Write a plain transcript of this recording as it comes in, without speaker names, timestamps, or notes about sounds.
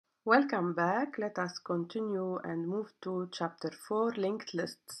Welcome back. Let us continue and move to chapter 4, linked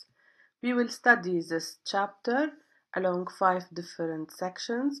lists. We will study this chapter along 5 different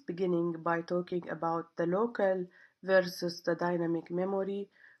sections, beginning by talking about the local versus the dynamic memory,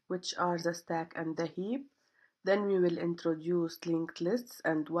 which are the stack and the heap. Then we will introduce linked lists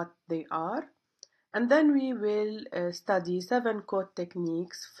and what they are. And then we will study 7 code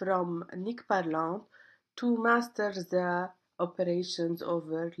techniques from Parlante to master the operations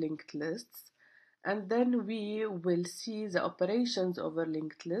over linked lists. And then we will see the operations over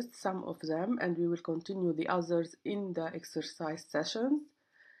linked lists, some of them, and we will continue the others in the exercise sessions.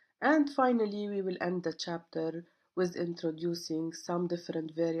 And finally, we will end the chapter with introducing some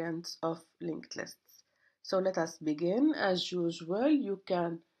different variants of linked lists. So let us begin. As usual, you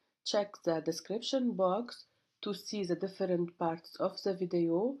can check the description box to see the different parts of the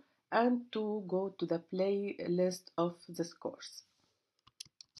video and to go to the playlist of this course.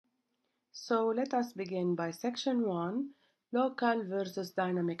 So let us begin by section 1, local versus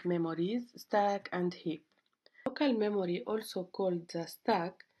dynamic memories, stack and heap. Local memory, also called the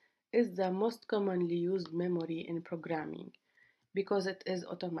stack, is the most commonly used memory in programming because it is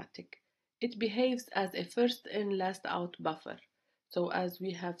automatic. It behaves as a first in, last out buffer. So as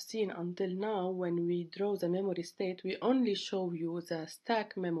we have seen until now, when we draw the memory state, we only show you the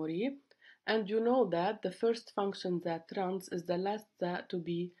stack memory, and you know that the first function that runs is the last to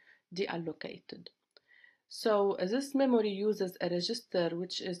be deallocated. So this memory uses a register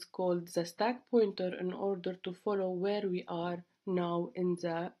which is called the stack pointer in order to follow where we are now in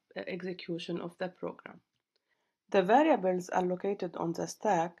the execution of the program. The variables allocated on the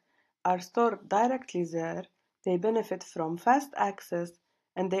stack are stored directly there, they benefit from fast access,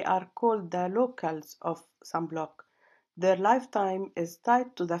 and they are called the locals of some block. Their lifetime is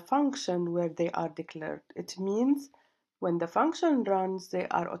tied to the function where they are declared. It means when the function runs, they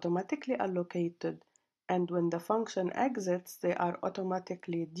are automatically allocated, and when the function exits, they are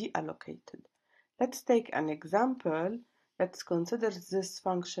automatically deallocated. Let's take an example. Let's consider this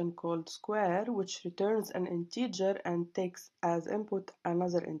function called square, which returns an integer and takes as input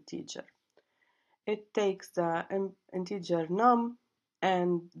another integer. It takes the integer num,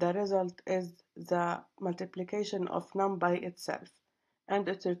 and the result is the multiplication of num by itself, and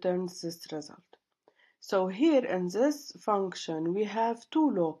it returns this result. So here in this function, we have two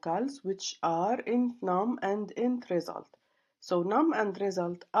locals, which are int num and int result. So num and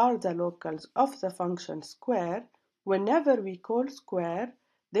result are the locals of the function square. Whenever we call square,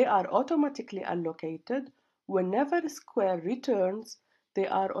 they are automatically allocated. Whenever square returns, they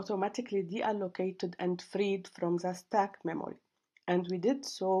are automatically deallocated and freed from the stack memory. And we did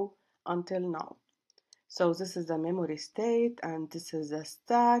so until now. So this is the memory state, and this is the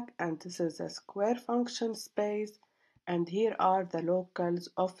stack, and this is the square function space, and here are the locals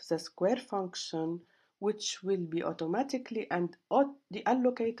of the square function, which will be automatically and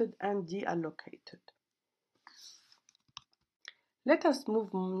deallocated and deallocated. Let us move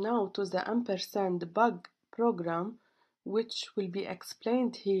now to the Ampersand bug program, which will be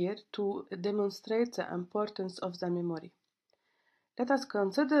explained here to demonstrate the importance of the memory. Let us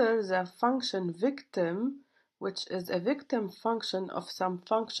consider the function victim, which is a victim function of some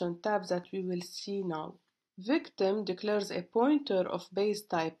function tab that we will see now. Victim declares a pointer of base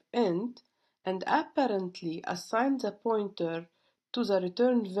type int and apparently assigns the pointer to the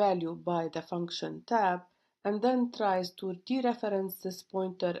returned value by the function tab, and then tries to dereference this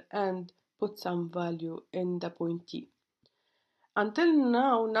pointer and put some value in the pointee. Until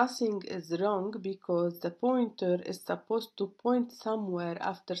now, nothing is wrong because the pointer is supposed to point somewhere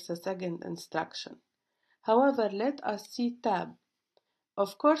after the second instruction. However, let us see tab.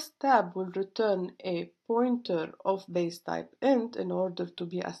 Of course, tab will return a pointer of base type int in order to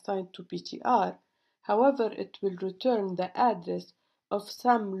be assigned to PTR. However, it will return the address of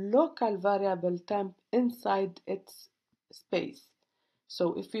some local variable temp inside its space.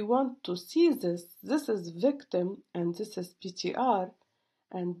 So if we want to see this is victim and this is PTR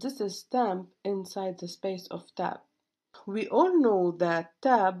and this is temp inside the space of tab. We all know that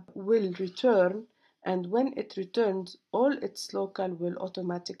tab will return, and when it returns, all its local will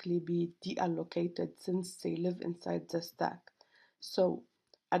automatically be deallocated since they live inside the stack. So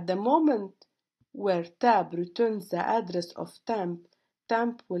at the moment where tab returns the address of temp,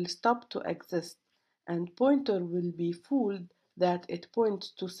 temp will stop to exist and pointer will be fooled that it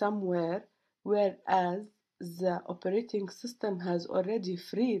points to somewhere, whereas the operating system has already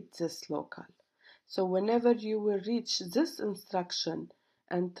freed this local. So whenever you will reach this instruction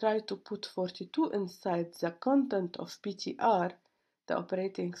and try to put 42 inside the content of PTR, the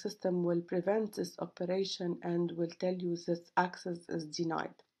operating system will prevent this operation and will tell you this access is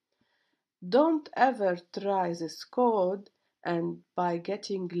denied. Don't ever try this code and by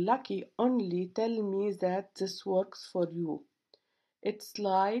getting lucky only tell me that this works for you. It's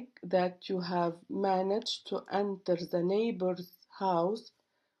like that you have managed to enter the neighbor's house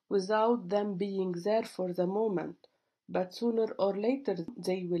without them being there for the moment, but sooner or later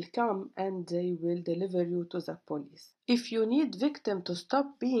they will come and they will deliver you to the police. If you need victim to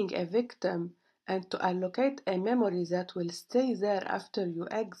stop being a victim and to allocate a memory that will stay there after you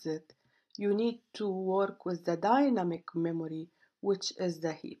exit, you need to work with the dynamic memory, which is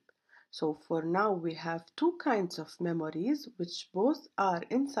the heap. So for now we have two kinds of memories which both are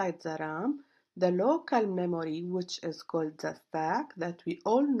inside the RAM, the local memory which is called the stack that we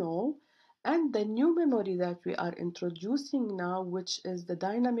all know, and the new memory that we are introducing now which is the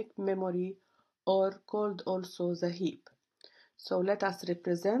dynamic memory or called also the heap. So let us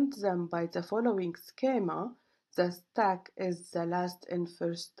represent them by the following schema. The stack is the last in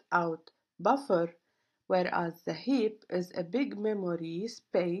first out buffer, whereas the heap is a big memory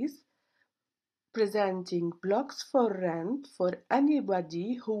space presenting blocks for rent for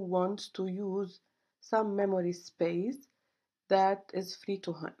anybody who wants to use some memory space that is free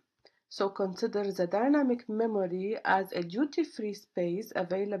to him. So consider the dynamic memory as a duty-free space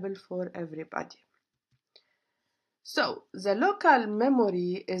available for everybody. So the local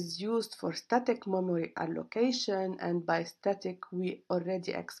memory is used for static memory allocation, and by static we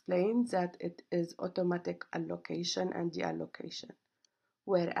already explained that it is automatic allocation and deallocation,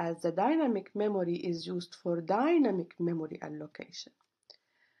 whereas the dynamic memory is used for dynamic memory allocation.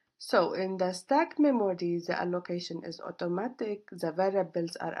 So in the stack memory, the allocation is automatic. The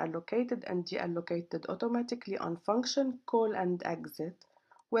variables are allocated and deallocated automatically on function call and exit,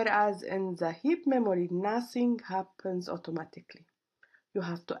 whereas in the heap memory, nothing happens automatically. You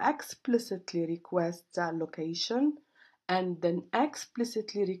have to explicitly request the allocation and then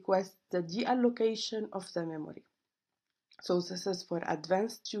explicitly request the deallocation of the memory. So this is for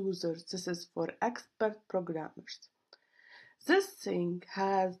advanced users, this is for expert programmers. This thing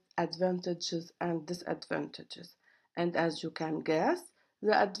has advantages and disadvantages, and as you can guess,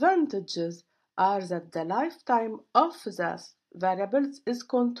 the advantages are that the lifetime of the variables is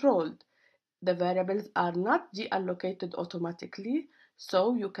controlled. The variables are not deallocated automatically,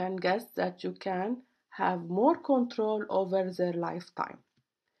 so you can guess that you can have more control over their lifetime.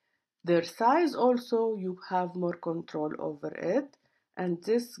 Their size also, you have more control over it, and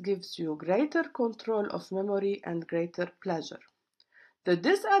this gives you greater control of memory and greater pleasure. The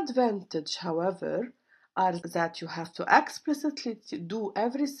disadvantage, however, are that you have to explicitly do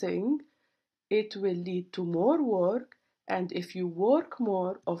everything. It will lead to more work, and if you work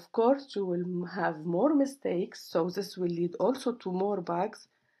more, of course, you will have more mistakes, so this will lead also to more bugs,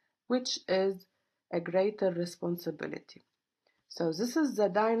 which is a greater responsibility. So this is the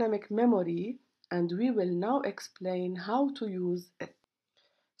dynamic memory, and we will now explain how to use it.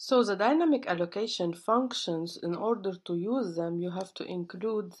 So the dynamic allocation functions, in order to use them, you have to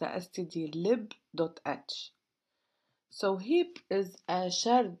include the stdlib.h. So heap is a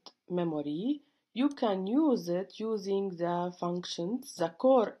shared memory. You can use it using the functions, the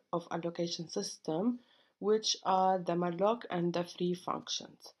core of allocation system, which are the malloc and the free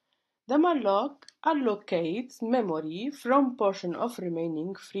functions. The malloc allocates memory from portion of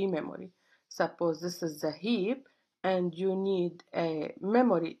remaining free memory. Suppose this is the heap and you need a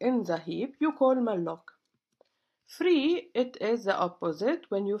memory in the heap, you call malloc. Free, it is the opposite.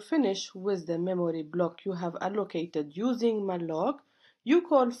 When you finish with the memory block you have allocated using malloc, you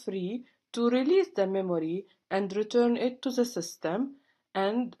call free to release the memory and return it to the system,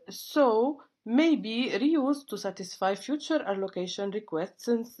 and so may be reused to satisfy future allocation requests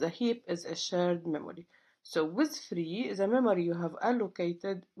since the heap is a shared memory. So with free, the memory you have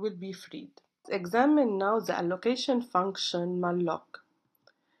allocated will be freed. Let's examine now the allocation function malloc.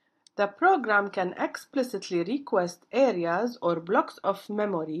 The program can explicitly request areas or blocks of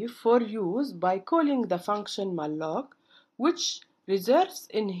memory for use by calling the function malloc, which reserves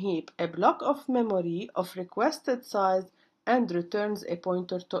in heap a block of memory of requested size and returns a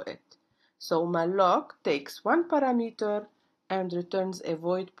pointer to it. So malloc takes one parameter and returns a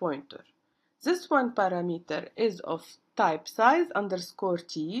void pointer. This one parameter is of type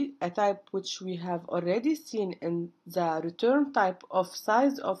size_t, a type which we have already seen in the return type of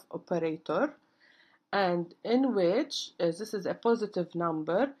size of operator, and in which this is a positive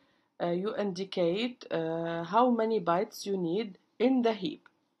number. You indicate how many bytes you need in the heap.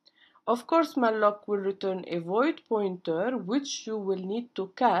 Of course, malloc will return a void pointer which you will need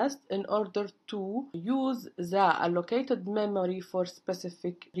to cast in order to use the allocated memory for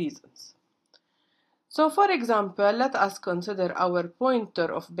specific reasons. So for example, let us consider our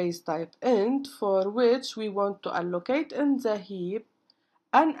pointer of base type int, for which we want to allocate in the heap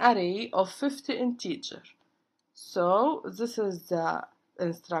an array of 50 integers. So this is the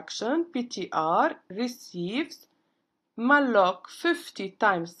instruction: ptr receives malloc 50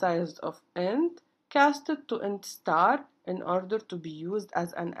 times size of int casted to int star in order to be used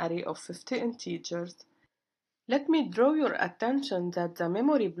as an array of 50 integers. Let me draw your attention that the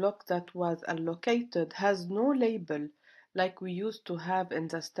memory block that was allocated has no label like we used to have in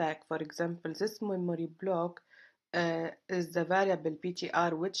the stack. For example, this memory block is the variable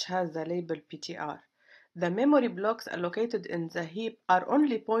ptr, which has the label ptr. The memory blocks allocated in the heap are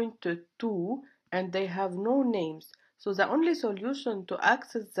only pointed to and they have no names. So the only solution to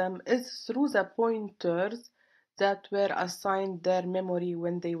access them is through the pointers that were assigned their memory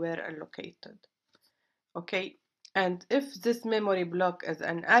when they were allocated. Okay, and if this memory block is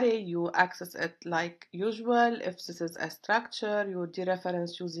an array, you access it like usual. If this is a structure, you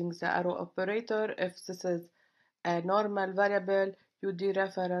dereference using the arrow operator. If this is a normal variable, you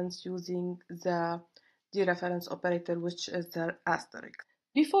dereference using the dereference operator, which is the asterisk.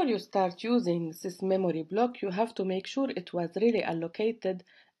 Before you start using this memory block, you have to make sure it was really allocated,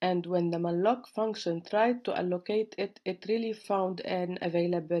 and when the malloc function tried to allocate it, it really found an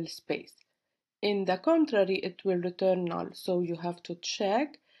available space. In the contrary, it will return null. So you have to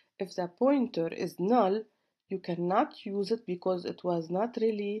check if the pointer is null. You cannot use it because it was not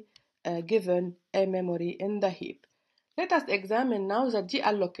really given a memory in the heap. Let us examine now the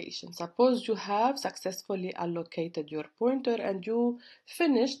deallocation. Suppose you have successfully allocated your pointer and you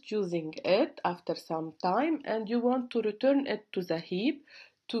finished using it after some time and you want to return it to the heap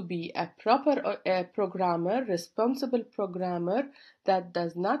to be a proper programmer, responsible programmer that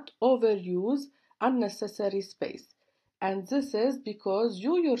does not overuse unnecessary space. And this is because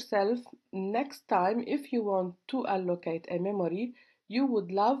you yourself, next time, if you want to allocate a memory, you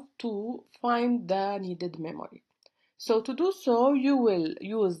would love to find the needed memory. So to do so, you will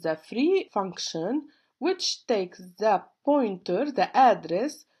use the free function, which takes the pointer, the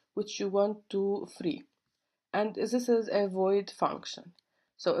address, which you want to free. And this is a void function.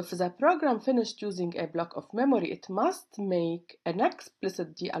 So if the program finished using a block of memory, it must make an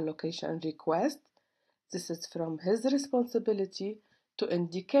explicit deallocation request. This is from his responsibility to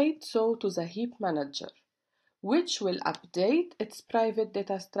indicate so to the heap manager, which will update its private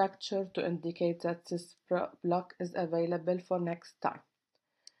data structure to indicate that this block is available for next time.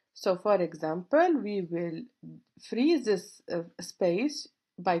 So for example, we will free this space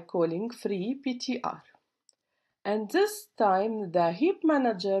by calling free ptr. And this time the heap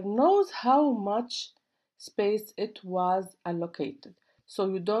manager knows how much space it was allocated. So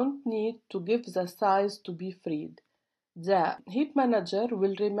you don't need to give the size to be freed. The heap manager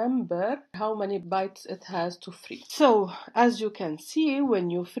will remember how many bytes it has to free. So as you can see,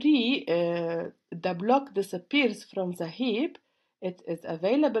 when you free, the block disappears from the heap. It is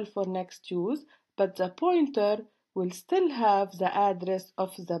available for next use, but the pointer will still have the address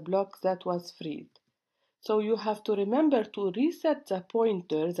of the block that was freed. So you have to remember to reset the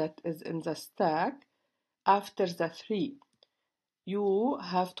pointer that is in the stack after the free. You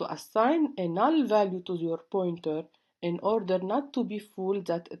have to assign a null value to your pointer in order not to be fooled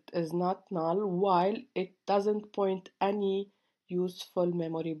that it is not null while it doesn't point any useful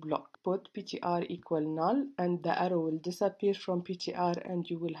memory block. Put ptr equal null and the arrow will disappear from ptr and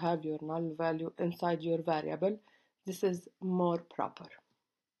you will have your null value inside your variable. This is more proper.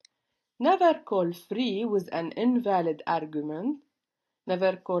 Never call free with an invalid argument.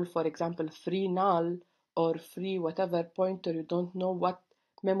 Never call, for example, free null or free whatever pointer. You don't know what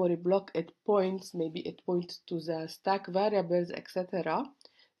memory block it points. Maybe it points to the stack variables, etc.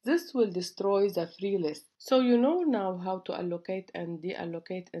 This will destroy the free list. So you know now how to allocate and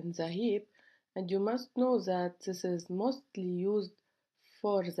deallocate in the heap, and you must know that this is mostly used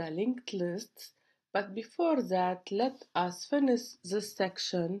for the linked lists. But before that, let us finish this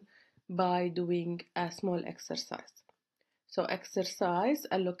section by doing a small exercise. So exercise,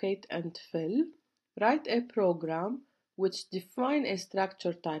 allocate and fill. Write a program which define a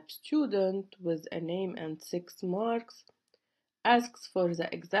structure type student with a name and 6 marks, asks for the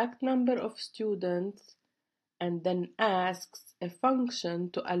exact number of students, and then asks a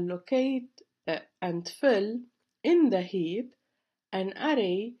function to allocate and fill in the heap an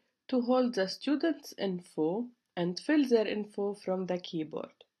array to hold the students' info and fill their info from the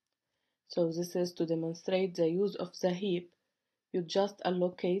keyboard. So this is to demonstrate the use of the heap. You just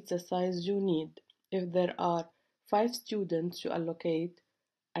allocate the size you need. If there are 5 students, you allocate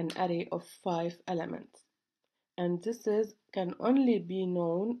an array of 5 elements. and this can only be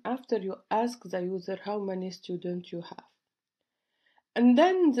known after you ask the user how many students you have. And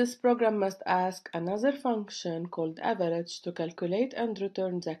then this program must ask another function called average to calculate and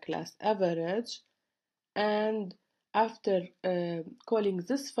return the class average. And after calling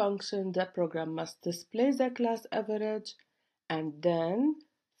this function, the program must display the class average and then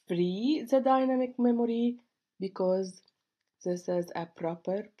free the dynamic memory because this is a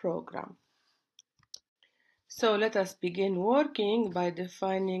proper program. So let us begin working by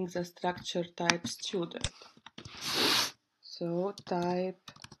defining the structure type student. So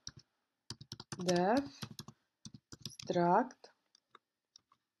type def struct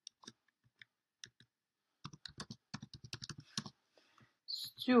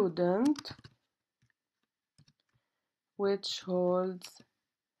student, which holds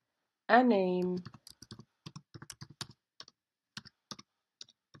a name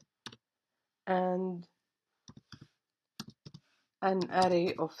and an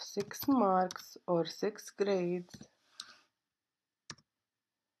array of 6 marks or 6 grades,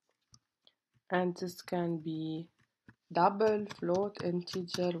 and this can be double, float,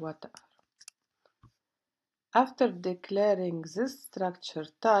 integer, whatever. After declaring this structure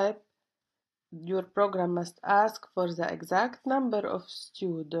type, your program must ask for the exact number of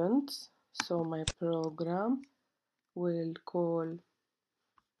students. So my program will call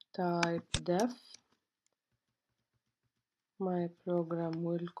type def. My program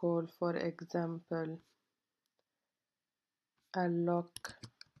will call, for example, alloc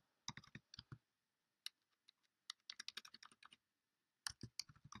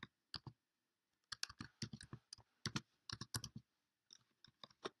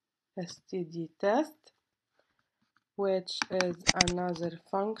std test, which is another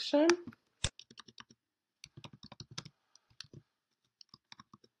function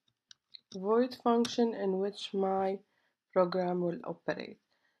void function in which my program will operate.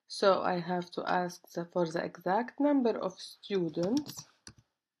 So I have to ask for the exact number of students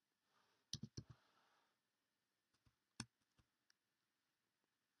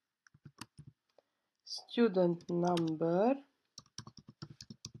student number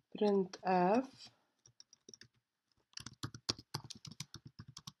printf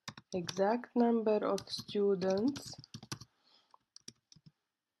exact number of students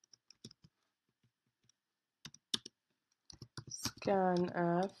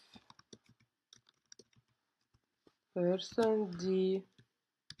scanf %d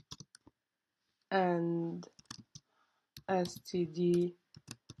and std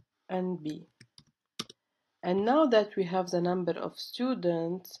and b. And now that we have the number of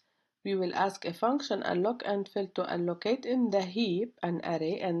students, we will ask a function alloc and fill to allocate in the heap an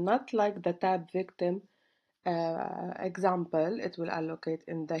array, and not like the tab victim example, it will allocate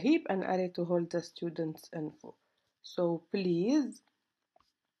in the heap an array to hold the students info. So please,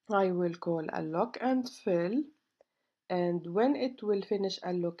 I will call alloc and fill, and when it will finish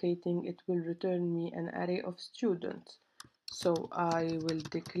allocating, it will return me an array of students. So I will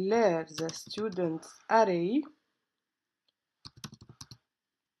declare the students array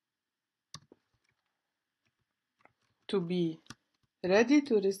to be ready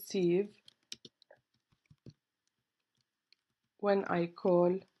to receive when I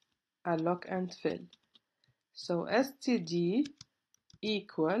call alloc and fill. So std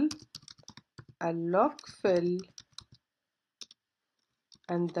equal alloc fill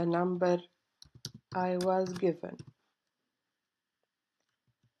and the number I was given.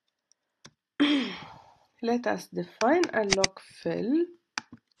 Let us define alloc fill.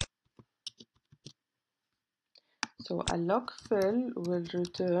 So alloc fill will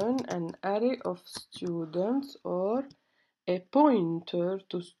return an array of students or a pointer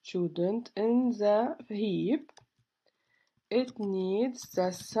to student in the heap. It needs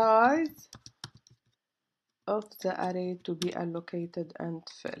the size of the array to be allocated and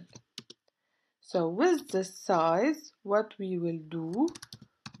filled. So with this size, what we will do,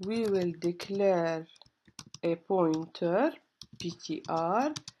 we will declare a pointer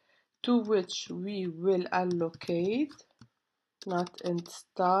ptr to which we will allocate not int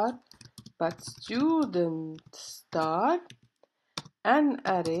star but student star an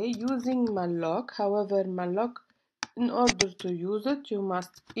array using malloc. However, malloc, in order to use it, you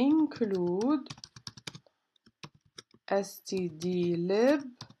must include stdlib.h.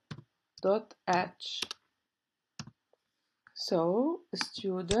 So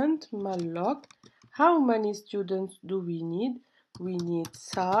student malloc, how many students do we need? We need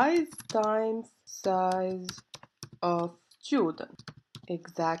size times size of student.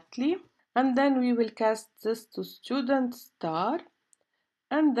 Exactly. And then we will cast this to student star,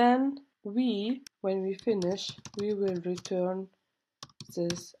 and then when we finish, we will return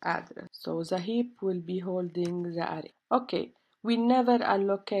this address. So the heap will be holding the array. Okay, we never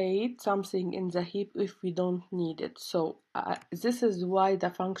allocate something in the heap if we don't need it. So this is why the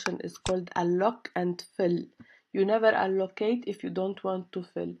function is called alloc and fill. You never allocate if you don't want to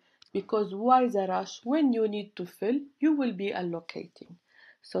fill. Because why the rush? When you need to fill, you will be allocating.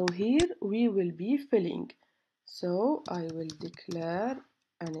 So here we will be filling. So I will declare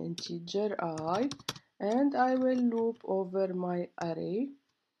an integer I, and I will loop over my array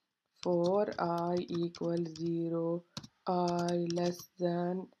for I equals 0, I less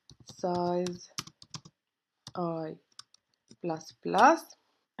than size I plus plus,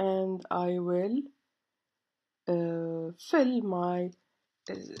 and I will fill my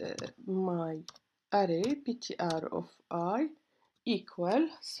array ptr of I equal.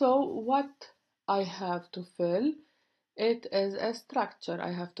 So what I have to fill? It is a structure.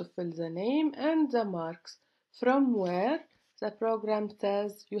 I have to fill the name and the marks. From where? The program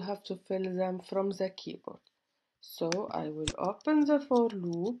says you have to fill them from the keyboard. So I will open the for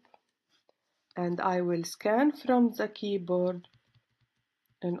loop and I will scan from the keyboard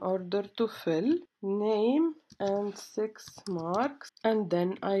in order to fill name and 6 marks, and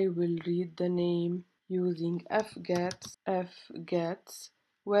then I will read the name using fgets.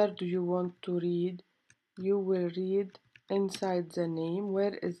 Where do you want to read? You will read inside the name.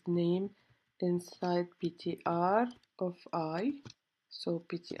 Where is name? Inside ptr of I. So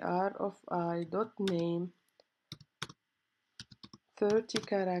ptr of I dot name 30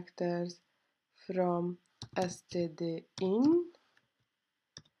 characters from std in,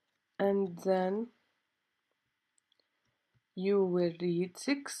 and then you will read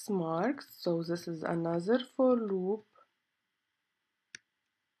 6 marks. So this is another for loop.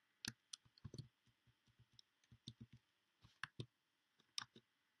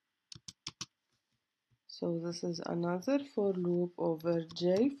 So this is another for loop over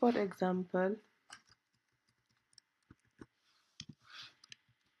j, for example.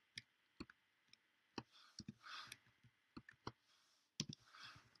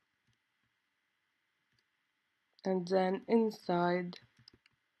 And then inside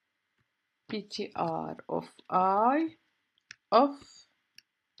ptr of I of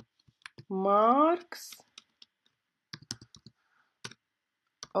marks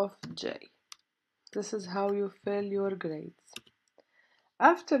of j. This is how you fill your grades.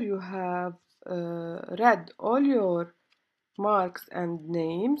 After you have read all your marks and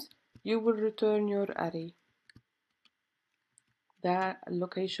names, you will return your array, the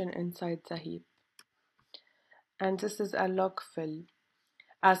location inside the heap. And this is a log fill.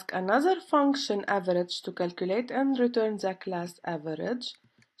 Ask another function average to calculate and return the class average.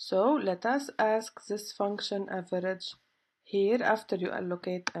 So let us ask this function average here. After you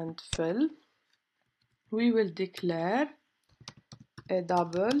allocate and fill, we will declare a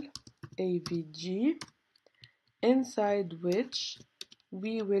double avg, inside which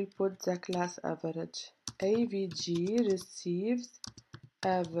we will put the class average. Avg receives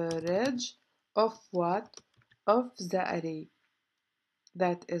average of what? Of the array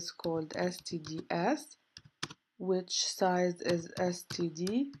that is called stds, which size is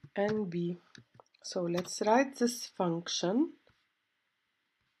std and b. So let's write this function.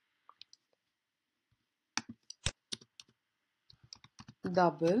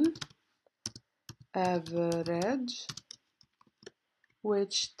 Double average,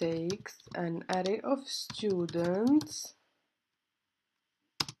 which takes an array of students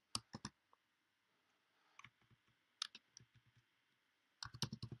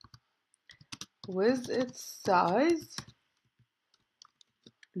with its size,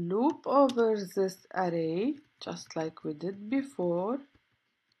 loop over this array just like we did before,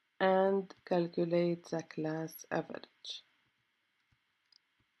 and calculate the class average.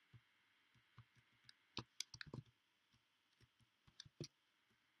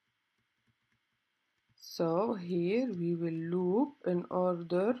 So here we will loop in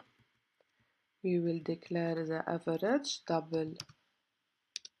order. We will declare the average, double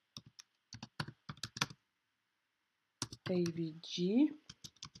avg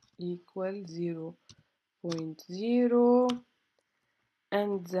equal 0.0,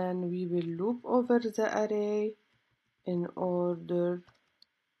 and then we will loop over the array in order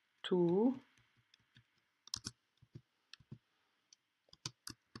to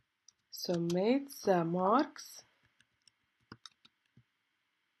summate the marks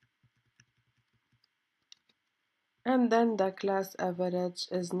and then the class average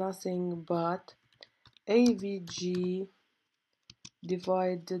is nothing but avg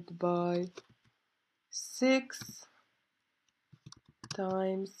divided by 6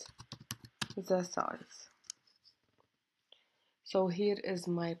 times the size. So here is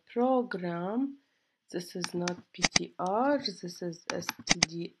my program. This is not PTR, this is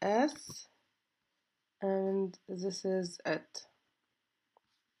STDS, and this is it.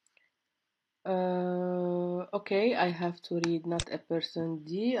 Okay, I have to read not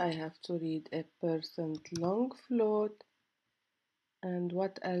 %d, I have to read %long float. And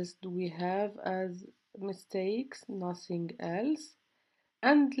what else do we have as mistakes? Nothing else.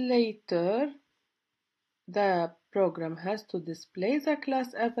 And later, the program has to display the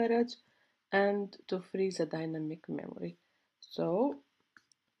class average and to free the dynamic memory. So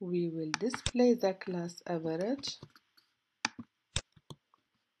we will display the class average.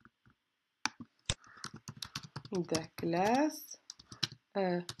 The class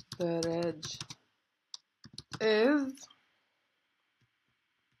average is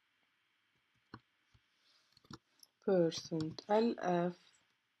 %lf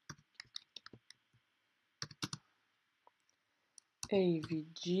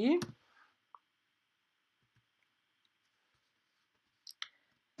avg.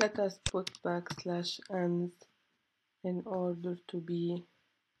 Let us put \n in order to be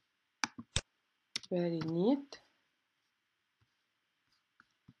very neat.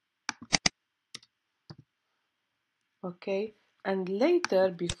 Okay, and later,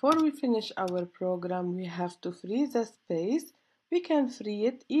 before we finish our program, we have to free the space. We can free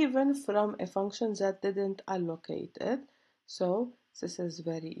it even from a function that didn't allocate it. So this is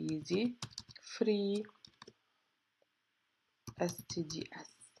very easy. Free STDS.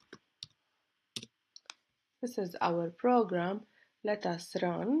 This is our program. Let us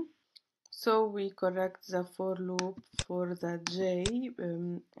run. So we correct the for loop for the J,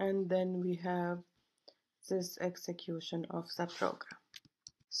 and then we have this execution of the program.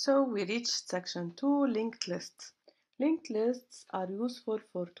 So we reached section 2, linked lists. Linked lists are useful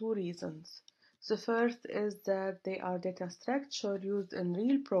for two reasons. The first is that they are data structure used in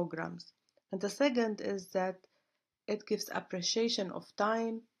real programs. And the second is that it gives appreciation of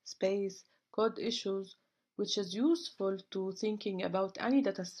time, space, code issues, which is useful to thinking about any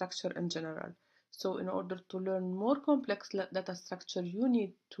data structure in general. So in order to learn more complex data structure, you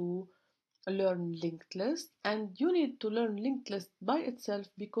need to learn linked list, and you need to learn linked list by itself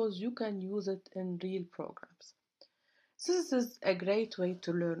because you can use it in real programs. This is a great way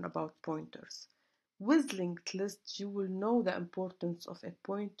to learn about pointers. With linked lists, you will know the importance of a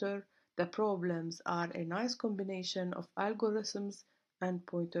pointer. The problems are a nice combination of algorithms and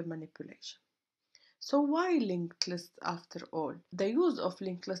pointer manipulation. So why linked lists after all? The use of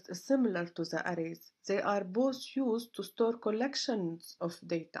linked lists is similar to the arrays. They are both used to store collections of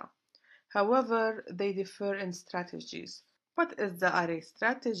data. However, they differ in strategies. What is the array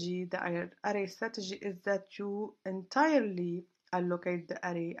strategy? The array strategy is that you entirely allocate the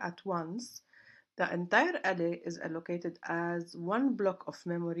array at once. The entire array is allocated as one block of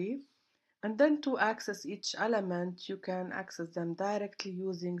memory, and then to access each element, you can access them directly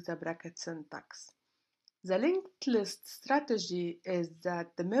using the bracket syntax. The linked list strategy is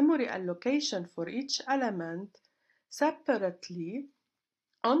that the memory allocation for each element separately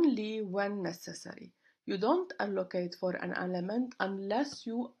only when necessary. You don't allocate for an element unless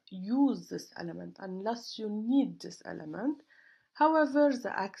you use this element, unless you need this element. However,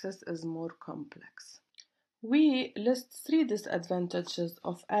 the access is more complex. We list three disadvantages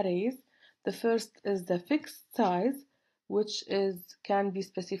of arrays. The first is the fixed size, which can be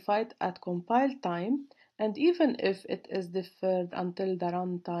specified at compile time, and even if it is deferred until the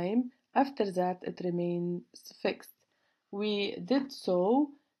runtime, after that it remains fixed. We did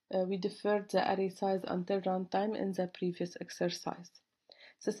so, we deferred the array size until runtime in the previous exercise.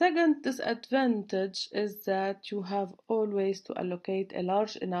 The second disadvantage is that you have always to allocate a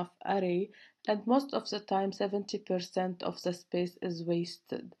large enough array, and most of the time 70% of the space is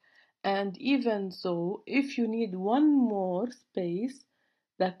wasted. And even so, if you need one more space,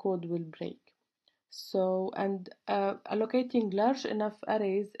 the code will break. So, and allocating large enough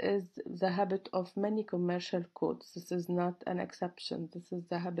arrays is the habit of many commercial codes. This is not an exception. This is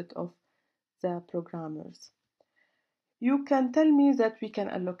the habit of the programmers. You can tell me that we can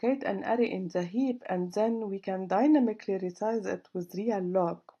allocate an array in the heap and then we can dynamically resize it with real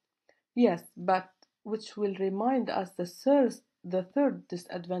log. Yes, but which will remind us the third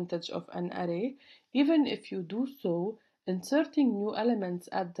disadvantage of an array. Even if you do so, inserting new elements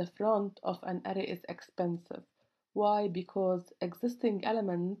at the front of an array is expensive. Why? Because existing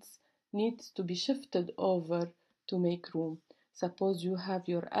elements need to be shifted over to make room. Suppose you have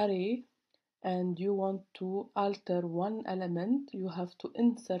your array and you want to alter one element, you have to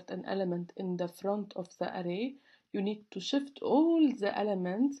insert an element in the front of the array. You need to shift all the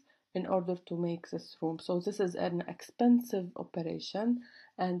elements in order to make this room. So this is an expensive operation,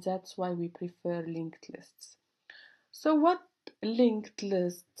 and that's why we prefer linked lists. So what linked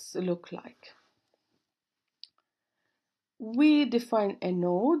lists look like? We define a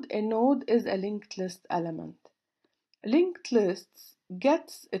node. A node is a linked list element. Linked lists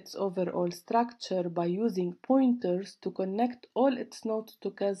gets its overall structure by using pointers to connect all its nodes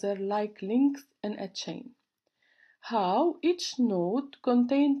together like links in a chain. How? Each node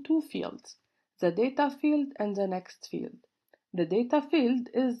contains two fields, the data field and the next field. The data field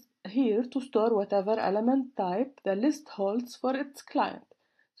is here to store whatever element type the list holds for its client.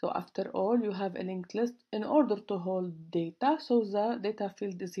 So after all, you have a linked list in order to hold data, so the data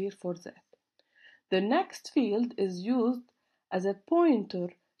field is here for that. The next field is used as a pointer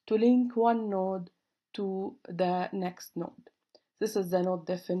to link one node to the next node. This is the node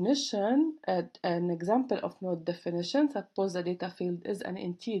definition, an example of node definition. Suppose the data field is an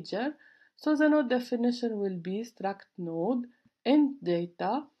integer. So the node definition will be struct node int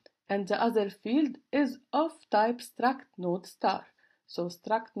data, and the other field is of type struct node star. So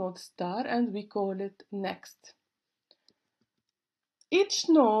struct node star, and we call it next. Each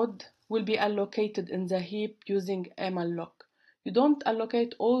node will be allocated in the heap using a malloc. You don't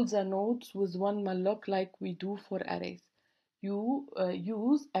allocate all the nodes with one malloc like we do for arrays. You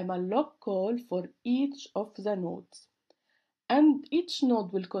use a malloc call for each of the nodes. And each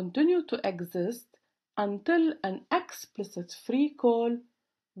node will continue to exist until an explicit free call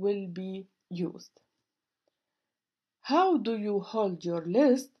will be used. How do you hold your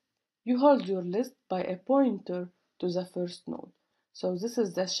list? You hold your list by a pointer to the first node. So this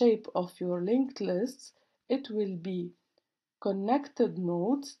is the shape of your linked lists. It will be connected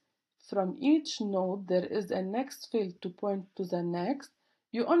nodes. From each node there is a next field to point to the next.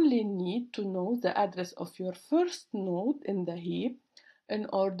 You only need to know the address of your first node in the heap in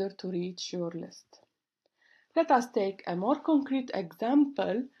order to reach your list. Let us take a more concrete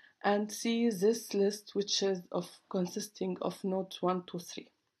example and see this list, which is consisting of nodes 1 to 3.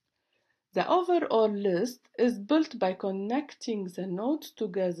 The overall list is built by connecting the nodes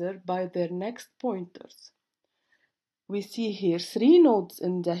together by their next pointers. We see here 3 nodes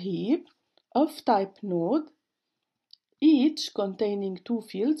in the heap of type node, each containing 2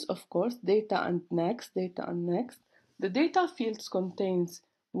 fields, of course, data and next, data and next. The data fields contains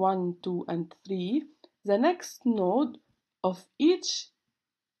 1, 2, and 3. The next node of each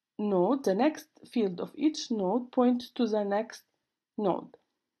node, the next field of each node points to the next node.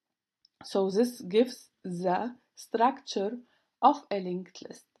 So this gives the structure of a linked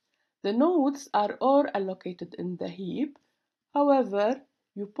list. The nodes are all allocated in the heap. However,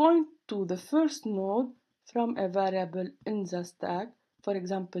 you point to the first node from a variable in the stack. For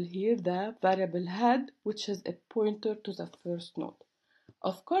example, here the variable head, which is a pointer to the first node.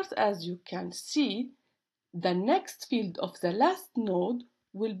 Of course, as you can see, the next field of the last node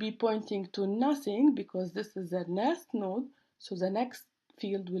will be pointing to nothing because this is the last node, so the next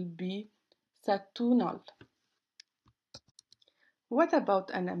field will be set to null. What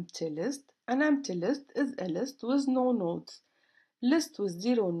about an empty list? An empty list is a list with no nodes. List with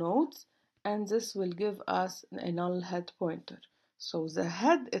 0 nodes, and this will give us a null head pointer. So the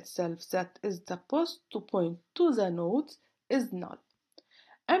head itself that is supposed to point to the nodes is null.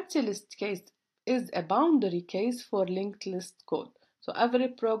 Empty list case is a boundary case for linked list code. So every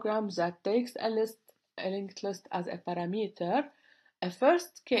program that takes a linked list as a parameter, a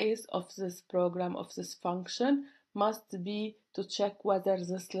first case of this program, of this function, must be to check whether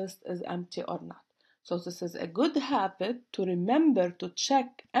this list is empty or not. So this is a good habit to remember to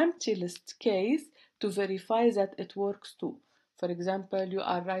check empty list case to verify that it works too. For example, you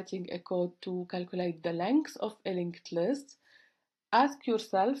are writing a code to calculate the length of a linked list. Ask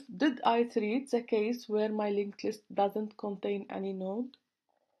yourself, did I treat the case where my linked list doesn't contain any node?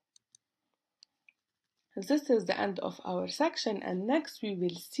 This is the end of our section, and next we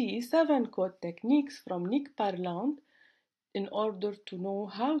will see 7 code techniques from Parlante in order to know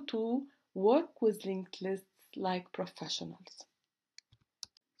how to work with linked lists like professionals.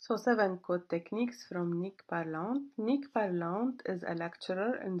 So 7 code techniques from Parlante. Parlante is a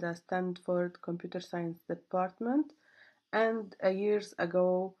lecturer in the Stanford Computer Science Department, and years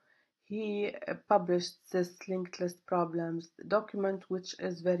ago he published this linked list problems document, which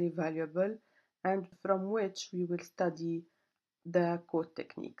is very valuable and from which we will study the code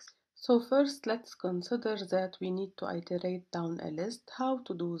techniques. So first, let's consider that we need to iterate down a list. How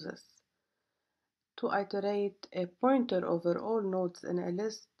to do this? To iterate a pointer over all nodes in a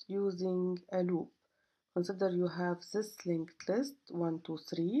list using a loop. Consider you have this linked list 1, 2,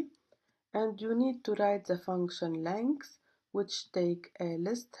 3, and you need to write the function length which take a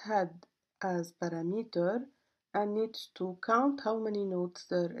list head as parameter and needs to count how many nodes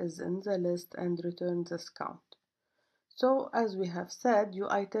there is in the list and return this count. So as we have said, you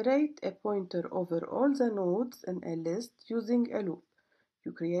iterate a pointer over all the nodes in a list using a loop.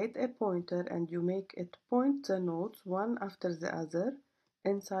 You create a pointer and you make it point the nodes one after the other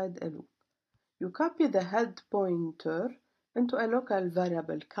inside a loop. You copy the head pointer into a local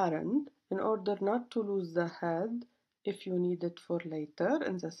variable current in order not to lose the head if you need it for later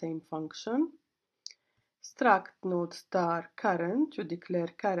in the same function. Struct node star current, you declare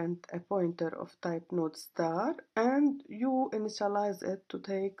current a pointer of type node star and you initialize it to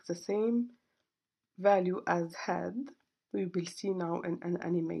take the same value as head. We will see now in an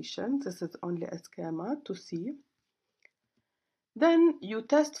animation. This is only a schema to see. Then you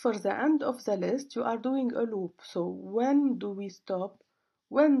test for the end of the list. You are doing a loop. So when do we stop?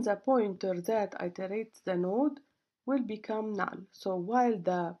 When the pointer that iterates the node will become null. So while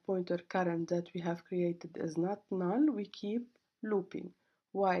the pointer current that we have created is not null, we keep looping.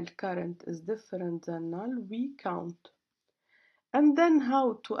 While current is different than null, we count. And then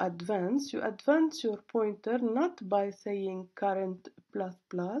how to advance? You advance your pointer not by saying current plus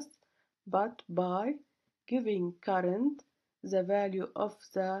plus, but by giving current the value of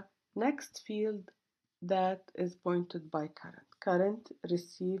the next field that is pointed by current. Current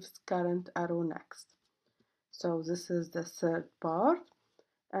receives current arrow next. So this is the third part,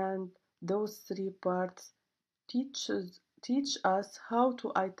 and those three parts teach us how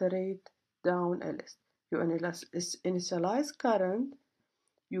to iterate down a list. You initialize current,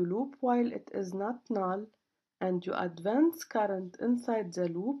 you loop while it is not null, and you advance current inside the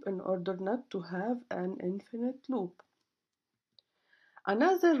loop in order not to have an infinite loop.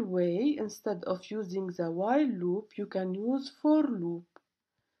 Another way, instead of using the while loop, you can use for loop.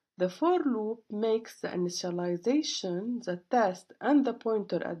 The for loop makes the initialization, the test, and the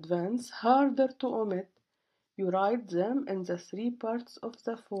pointer advance harder to omit. You write them in the three parts of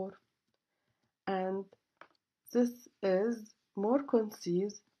the for, and this is more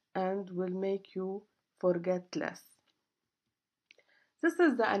concise and will make you forget less. This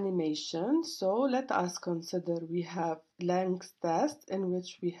is the animation, so let us consider we have length test in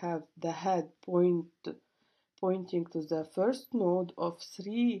which we have the head pointing to the first node of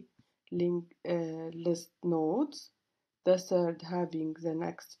three list nodes, the third having the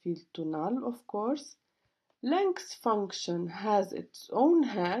next field to null, of course. Length function has its own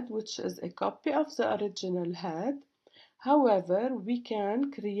head, which is a copy of the original head. However, we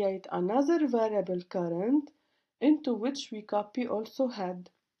can create another variable current into which we copy also head.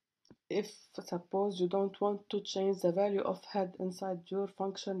 If suppose you don't want to change the value of head inside your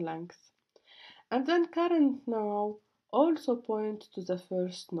function length. And then current now also points to the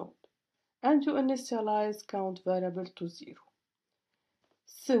first node. And you initialize count variable to 0.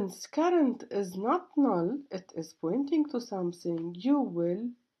 Since current is not null, it is pointing to something, you will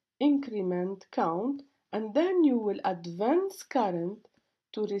increment count and then you will advance current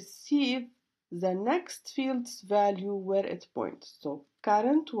to receive the next field's value where it points. So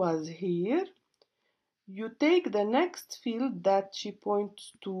current was here, you take the next field that she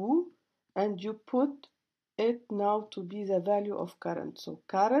points to and you put it now to be the value of current. So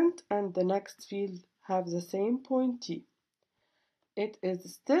current and the next field have the same pointee. It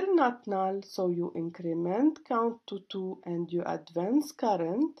is still not null, so you increment count to 2 and you advance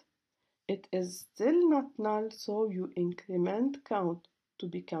current. It is still not null, so you increment count to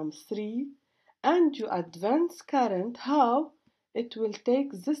become 3 and you advance current. How? It will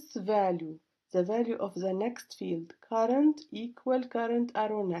take this value, the value of the next field, current equal current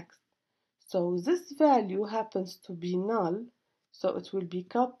arrow next. So this value happens to be null, so it will be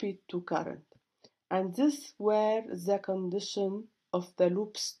copied to current. And this is where the condition of the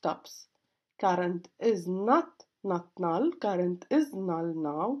loop stops. Current is not null, current is null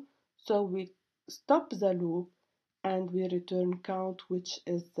now, so we stop the loop and we return count, which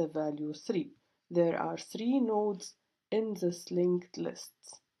is the value 3. There are 3 nodes in this linked list.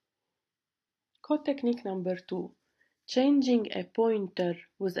 Code technique number 2. Changing a pointer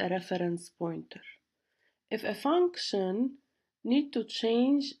with a reference pointer. If a function needs to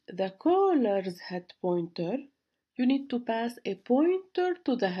change the caller's head pointer, you need to pass a pointer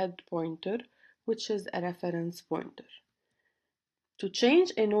to the head pointer, which is a reference pointer. To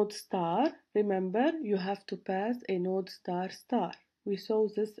change a node star, remember you have to pass a node star star. We saw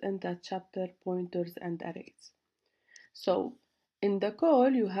this in the chapter pointers and arrays. So in the call,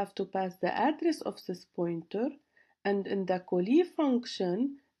 you have to pass the address of this pointer, and in the callee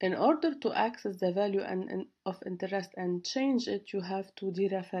function, in order to access the value of interest and change it, you have to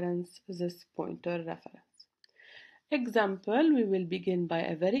dereference this pointer reference. Example, we will begin by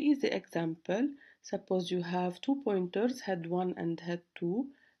a very easy example. Suppose you have two pointers, head 1 and head 2,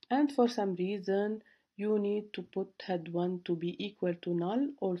 and for some reason you need to put head 1 to be equal to null,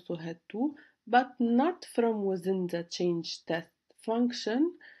 also head 2, but not from within the change test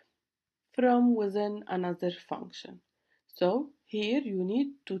function, from within another function. So here you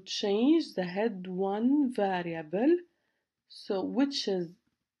need to change the head 1 variable, so which is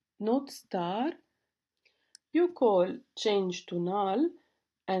node star. You call change to null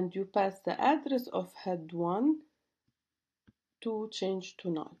and you pass the address of head 1 to change to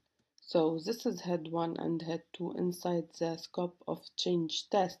null. So this is head 1 and head 2 inside the scope of change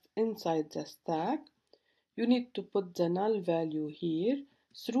test inside the stack. You need to put the null value here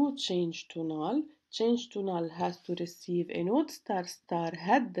through change to null. Change to null has to receive a node star star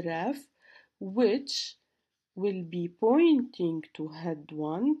head ref which will be pointing to head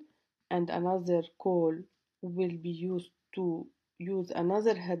 1 and another call will be used to use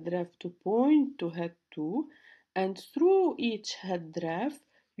another head ref to point to head 2, and through each head ref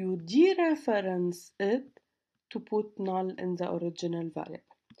you dereference it to put null in the original variable.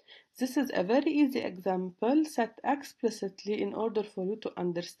 This is a very easy example set explicitly in order for you to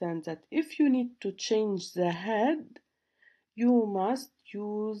understand that if you need to change the head, you must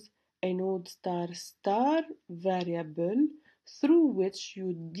use a node star star variable through which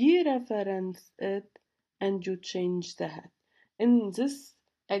you dereference it and you change the head. In this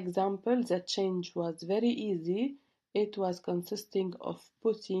example, the change was very easy. It was consisting of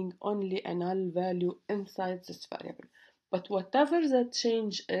putting only a null value inside this variable. But whatever the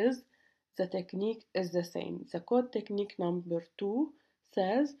change is, the technique is the same. The code technique number 2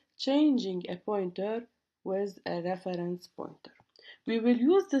 says changing a pointer with a reference pointer. We will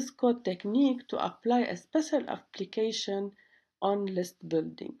use this code technique to apply a special application on list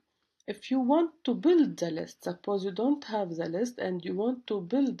building. If you want to build the list, suppose you don't have the list and you want to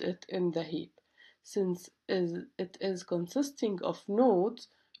build it in the heap. Since it is consisting of nodes,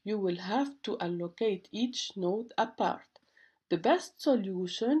 you will have to allocate each node apart. The best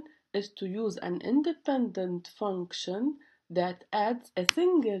solution is to use an independent function that adds a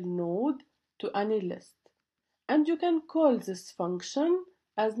single node to any list. And you can call this function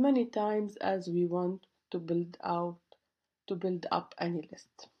as many times as we want to build up any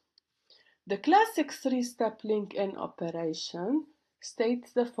list. The classic three-step link-in operation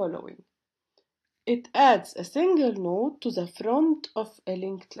states the following. It adds a single node to the front of a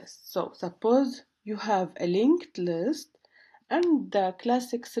linked list. So suppose you have a linked list and the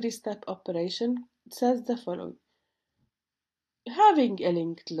classic three-step operation says the following. Having a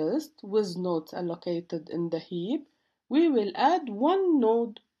linked list with nodes allocated in the heap, we will add one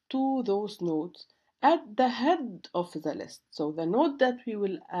node to those nodes at the head of the list. So the node that we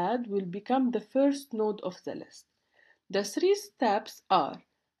will add will become the first node of the list. The three steps are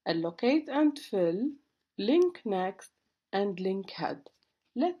allocate and fill, link next, and link head.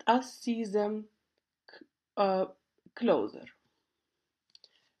 Let us see them closer.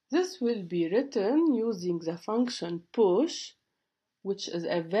 This will be written using the function push, which is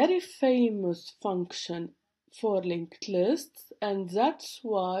a very famous function for linked lists, and that's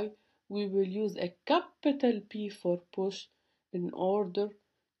why we will use a capital P for push in order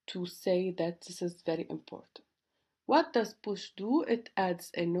to say that this is very important. What does push do? It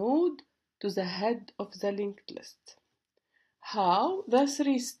adds a node to the head of the linked list. How? The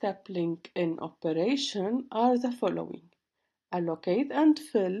three-step link-in operation are the following. Allocate and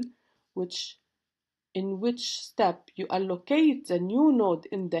fill, in which step you allocate the new node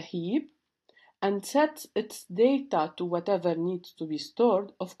in the heap and set its data to whatever needs to be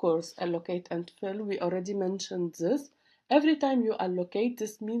stored. Of course, allocate and fill, we already mentioned this. Every time you allocate,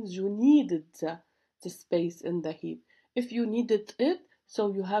 this means you needed the space in the heap. If you needed it,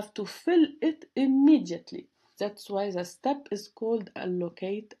 so you have to fill it immediately. That's why the step is called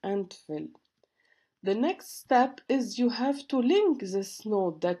allocate and fill. The next step is you have to link this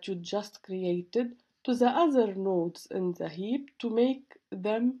node that you just created to the other nodes in the heap to make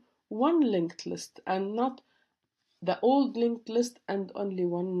them one linked list and not the old linked list and only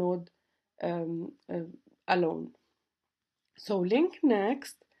one node alone. So link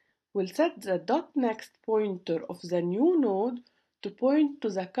next will set the dot next pointer of the new node to point to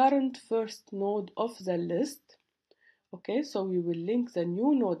the current first node of the list. Okay, so we will link the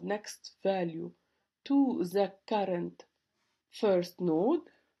new node next value to the current first node.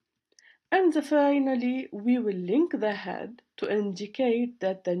 And finally, we will link the head to indicate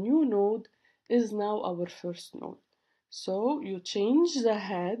that the new node is now our first node. So you change the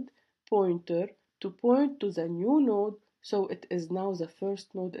head pointer to point to the new node, so it is now the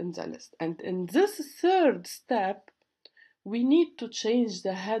first node in the list. And in this third step, we need to change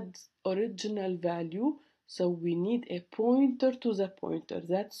the head's original value, so we need a pointer to the pointer.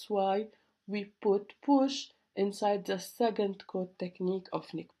 That's why we put push inside the second code technique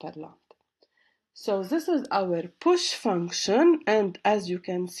of Nick Parlante. So this is our push function, and as you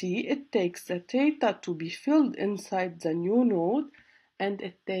can see, it takes the data to be filled inside the new node, and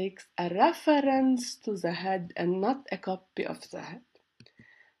it takes a reference to the head and not a copy of the head.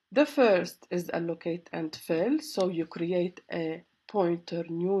 The first is allocate and fill, so you create a pointer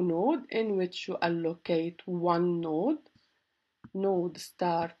new node in which you allocate one node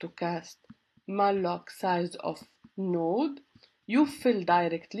star to cast malloc size of node. You fill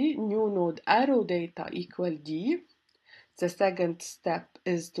directly new node arrow data equal D. The second step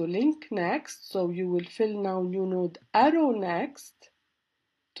is to link next, so you will fill now new node arrow next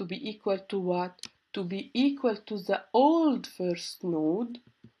to be equal to what? To be equal to the old first node,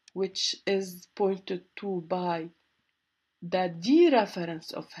 which is pointed to by the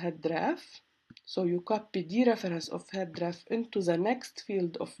dereference of headref. So you copy dereference of headref into the next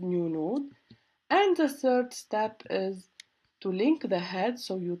field of new node. And the third step is to link the head,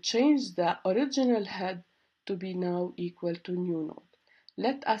 so you change the original head to be now equal to new node.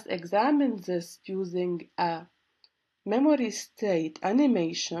 Let us examine this using a memory state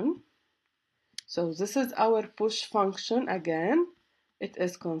animation. So this is our push function again. It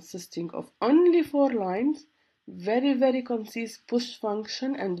is consisting of only 4 lines, very concise push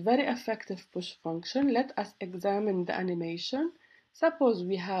function and very effective push function. Let us examine the animation. Suppose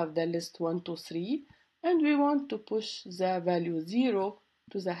we have the list 1, 2, 3 and we want to push the value 0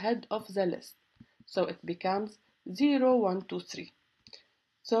 to the head of the list. So it becomes 0, 1, 2, 3.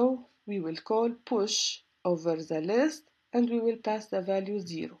 So we will call push over the list and we will pass the value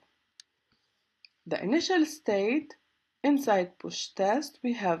 0. The initial state, inside push test,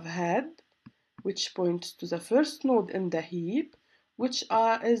 we have head, which points to the first node in the heap, which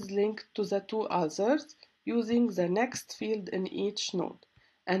is linked to the 2 others using the next field in each node.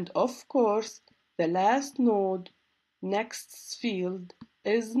 And of course, the last node next field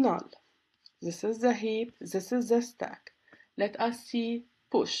is null. This is the heap, this is the stack. Let us see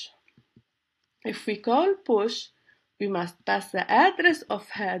push. If we call push, we must pass the address of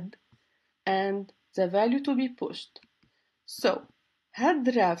head and the value to be pushed. So,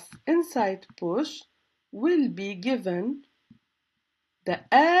 headref inside push will be given the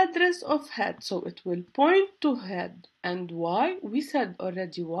address of head, so it will point to head. And why? We said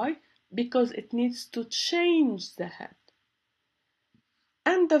already why, because it needs to change the head.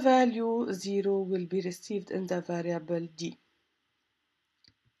 And the value 0 will be received in the variable D.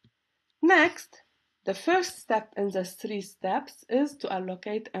 Next, the first step in the 3 steps is to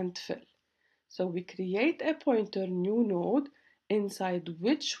allocate and fill. So we create a pointer new node inside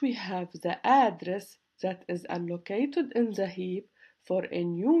which we have the address that is allocated in the heap for a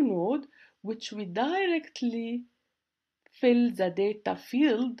new node, which we directly fill the data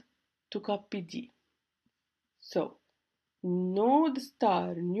field to copy D. So node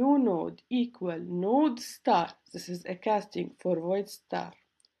star new node equal node star, this is a casting for void star,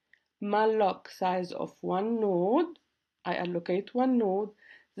 malloc size of one node, I allocate one node.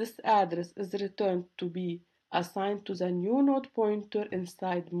 This address is returned to be assigned to the new node pointer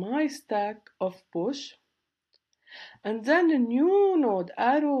inside my stack of push. And then the new node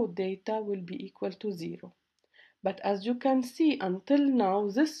arrow data will be equal to 0. But as you can see, until now,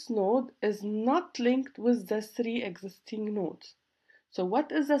 this node is not linked with the 3 existing nodes. So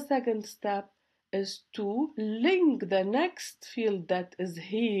what is the second step? Is to link the next field that is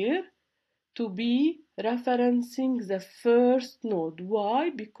here to be referencing the first node. Why?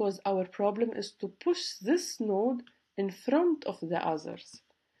 Because our problem is to push this node in front of the others.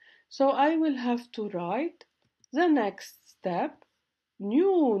 So I will have to write the next step,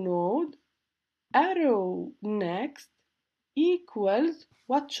 new node, arrow next, equals,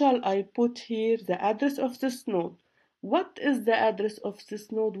 what shall I put here? The address of this node. What is the address of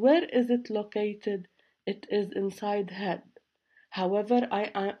this node? Where is it located? It is inside head. However,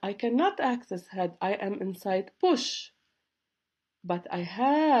 I cannot access head. I am inside push. But I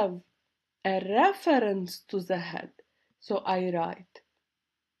have a reference to the head. So I write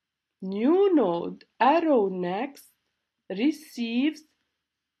new node arrow next receives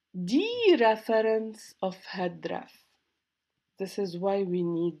dereference of headref. This is why we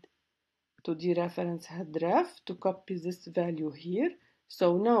need to dereference headref to copy this value here.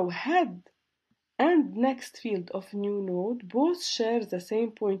 So now head and next field of new node both share the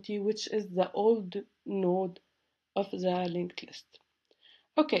same pointee, which is the old node of the linked list.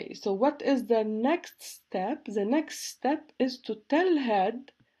 Okay, so what is the next step? The next step is to tell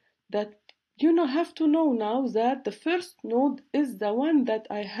head that have to know now that the first node is the one that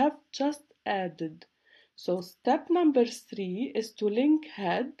I have just added. So step number 3 is to link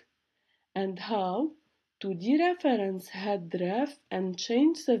head, and how? To dereference head ref and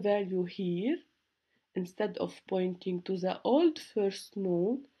change the value here. Instead of pointing to the old first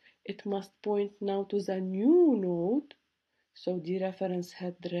node, it must point now to the new node. So dereference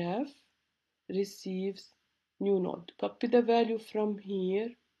head ref receives new node. Copy the value from here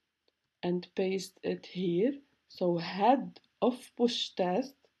and paste it here. So head of push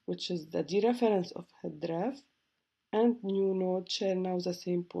test, which is the dereference of head ref, and new node share now the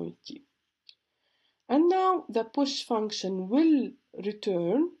same pointy. And now the push function will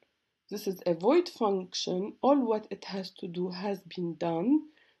return. This is a void function. All what it has to do has been done.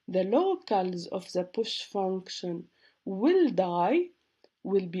 The locals of the push function will die,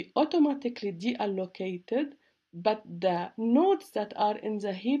 will be automatically deallocated, but the nodes that are in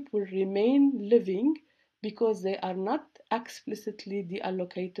the heap will remain living because they are not explicitly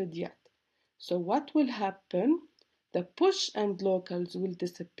deallocated yet. So what will happen? The push and locals will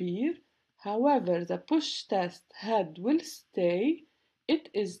disappear. However, the push test head will stay. It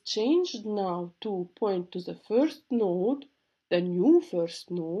is changed now to point to the first node, the new first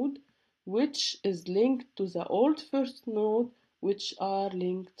node, which is linked to the old first node, which are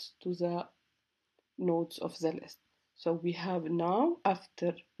linked to the nodes of the list. So we have now,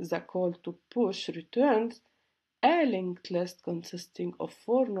 after the call to push returns, a linked list consisting of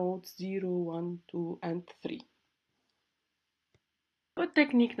 4 nodes 0, 1, 2, and 3. For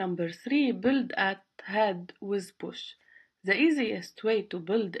technique number 3, build at head with push. The easiest way to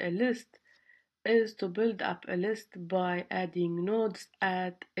build a list is to build up a list by adding nodes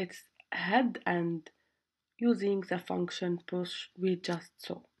at its head end using the function push we just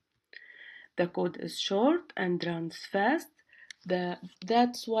saw. The code is short and runs fast.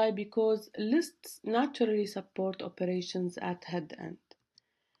 That's why, because lists naturally support operations at head end.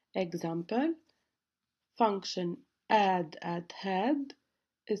 Example, function add at head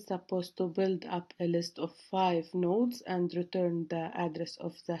is supposed to build up a list of 5 nodes and return the address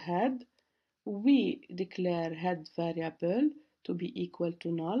of the head. We declare head variable to be equal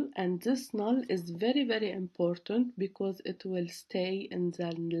to null, and this null is very important because it will stay in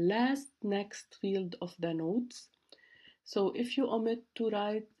the last next field of the nodes. So if you omit to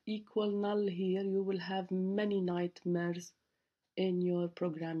write equal null here, you will have many nightmares in your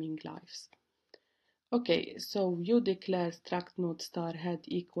programming lives. Okay, so you declare struct node star head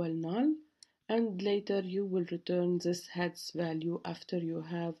equal null, and later you will return this head's value after you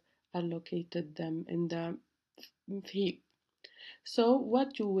have allocated them in the heap. So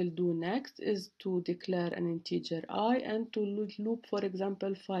what you will do next is to declare an integer I and to loop, for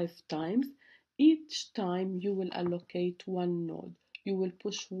example, 5 times. Each time you will allocate one node. You will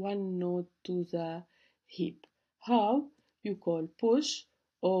push one node to the heap. How? You call push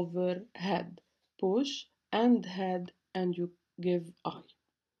over head. Push and head, and you give I.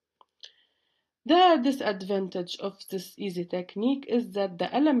 The disadvantage of this easy technique is that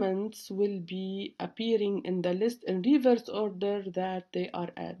the elements will be appearing in the list in reverse order that they are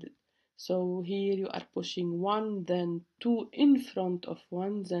added. So here you are pushing 1, then 2 in front of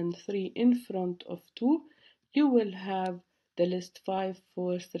 1, then 3 in front of 2. You will have the list 5,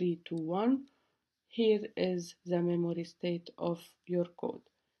 4, 3, 2, 1. Here is the memory state of your code.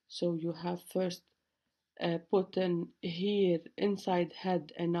 So you have first put in here inside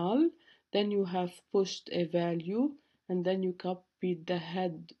head a null, then you have pushed a value, and then you copied the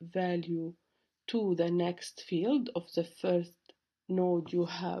head value to the next field of the first node you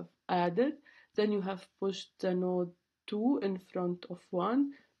have added, then you have pushed the node 2 in front of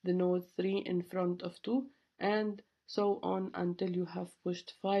 1, the node 3 in front of 2, and so on until you have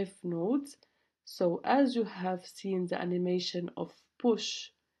pushed 5 nodes. So as you have seen the animation of push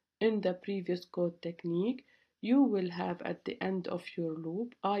in the previous code technique, you will have at the end of your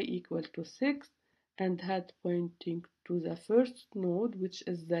loop I equal to 6 and head pointing to the first node, which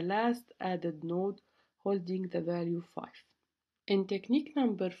is the last added node holding the value 5. In technique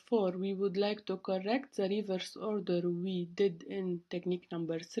number 4, we would like to correct the reverse order we did in technique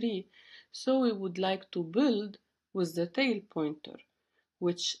number 3. So we would like to build with the tail pointer,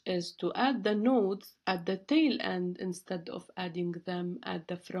 which is to add the nodes at the tail end instead of adding them at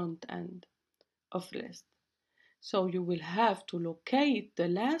the front end of list. So you will have to locate the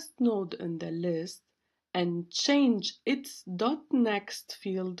last node in the list and change its .next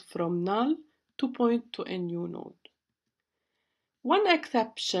field from null to point to a new node. One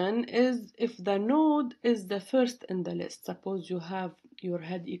exception is if the node is the first in the list. Suppose you have your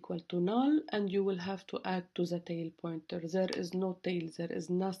head equal to null and you will have to add to the tail pointer. There is no tail, there is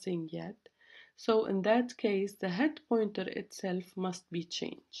nothing yet. So in that case, the head pointer itself must be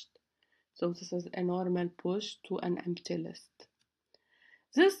changed. So this is a normal push to an empty list.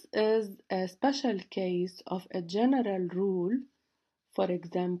 This is a special case of a general rule, for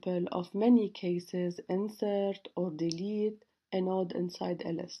example, of many cases insert or delete a node inside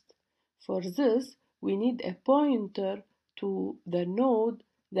a list. For this, we need a pointer to the node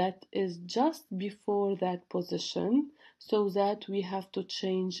that is just before that position so that we have to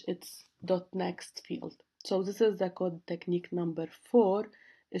change its .next field. So this is the code technique number 4,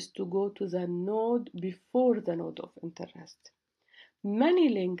 is to go to the node before the node of interest. Many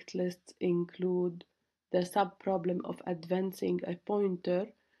linked lists include the subproblem of advancing a pointer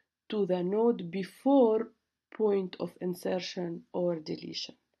to the node before point of insertion or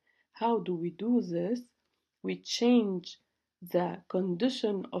deletion. How do we do this? We change the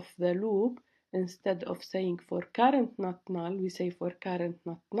condition of the loop. Instead of saying for current not null, we say for current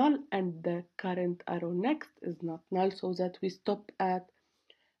not null, and the current arrow next is not null, so that we stop at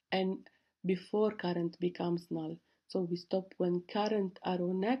and before current becomes null. So we stop when current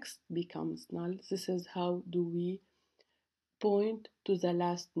arrow next becomes null. This is how do we point to the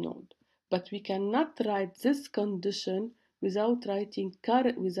last node. But we cannot write this condition without writing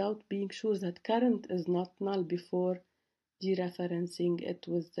current, without being sure that current is not null before dereferencing it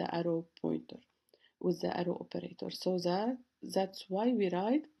with the arrow pointer, with the arrow operator. So that's why we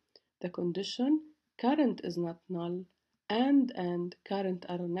write the condition current is not null and current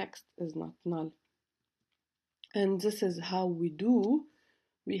arrow next is not null. And this is how we do.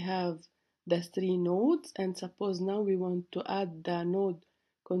 We have the 3 nodes, and suppose now we want to add the node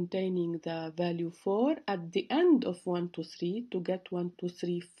containing the value 4 at the end of 1 to 3 to get 1 to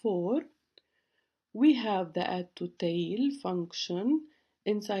 3 4. We have the add to tail function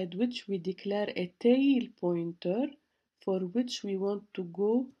inside which we declare a tail pointer for which we want to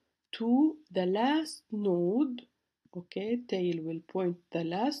go to the last node. Okay, tail will point the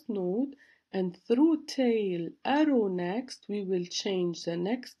last node, and through tail arrow next we will change the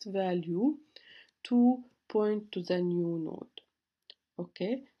next value to point to the new node.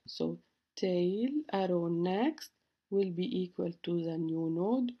 Okay, so tail arrow next will be equal to the new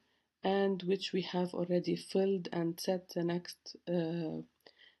node, and which we have already filled and set the next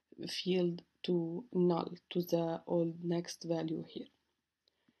field to null, to the old next value here.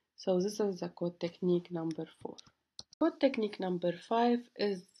 So this is the code technique number 4. Code technique number 5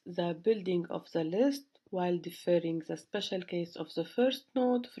 is the building of the list while deferring the special case of the first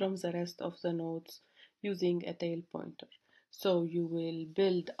node from the rest of the nodes using a tail pointer. So you will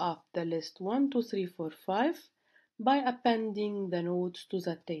build up the list 1, 2, 3, 4, 5 by appending the nodes to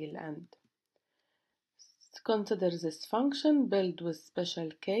the tail end. Consider this function build with special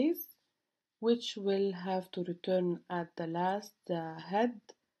case, which will have to return at the last the head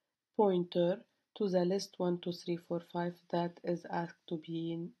pointer to the list 1, 2, 3, 4, 5 that is asked to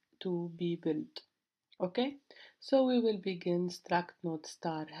be built. Okay, so we will begin struct node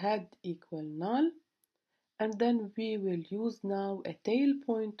star head equal null, and then we will use now a tail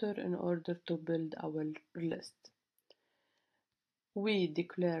pointer in order to build our list. We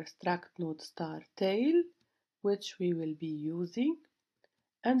declare struct node star tail, which we will be using,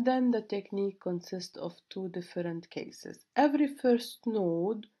 and then the technique consists of 2 different cases. Every first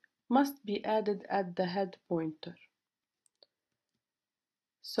node must be added at the head pointer.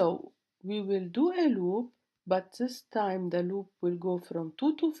 So we will do a loop, but this time the loop will go from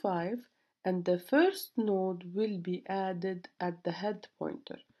 2 to 5, and the first node will be added at the head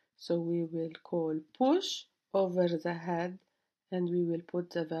pointer. So we will call push over the head, and we will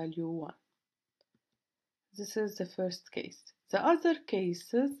put the value 1. This is the first case. The other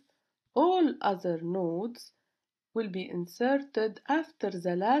cases, all other nodes will be inserted after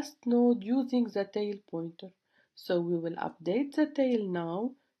the last node using the tail pointer. So we will update the tail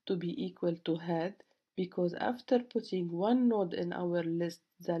now to be equal to head, because after putting one node in our list,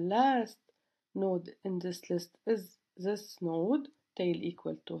 the last node in this list is this node, tail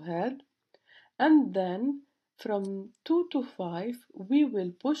equal to head. And then from 2 to 5, we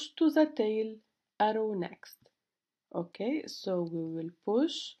will push to the tail arrow next. Okay, so we will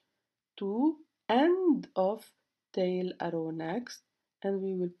push to end of tail arrow next, and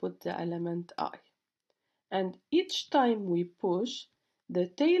we will put the element I. And each time we push, the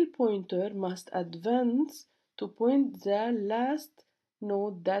tail pointer must advance to point the last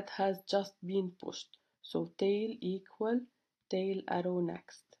node that has just been pushed. So tail equal tail arrow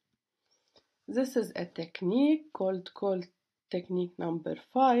next. This is a technique called technique number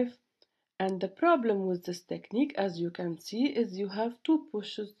 5. And the problem with this technique, as you can see, is you have 2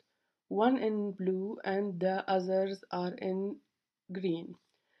 pushes, one in blue and the others are in green.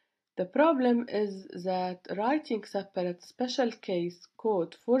 The problem is that writing separate special case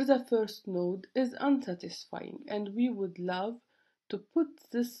code for the first node is unsatisfying, and we would love to put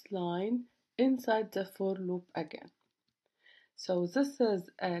this line inside the for loop again. So this is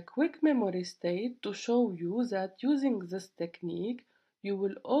a quick memory state to show you that using this technique, you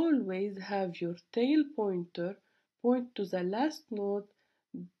will always have your tail pointer point to the last node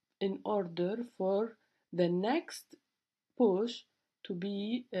in order for the next push to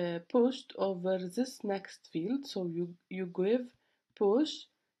be pushed over this next field. So you give push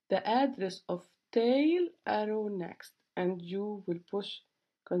the address of tail arrow next, and you will push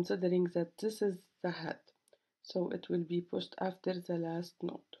considering that this is the head. So it will be pushed after the last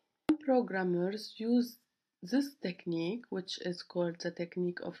node. Some programmers use this technique, which is called the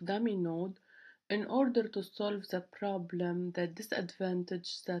technique of dummy node, in order to solve the problem, the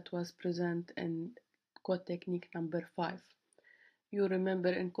disadvantage that was present in code technique number 5. You remember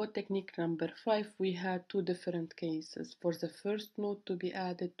in code technique number 5, we had two different cases for the first node to be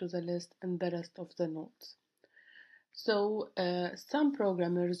added to the list and the rest of the nodes. So some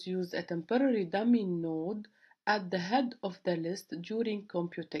programmers use a temporary dummy node at the head of the list during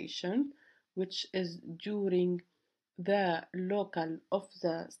computation, which is during the local of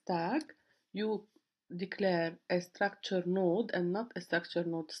the stack. You declare a structure node and not a structure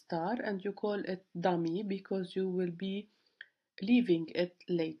node star, and you call it dummy because you will be leaving it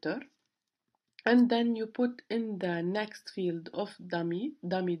later. And then you put in the next field of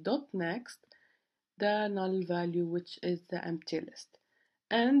dummy.next, the null value, which is the empty list.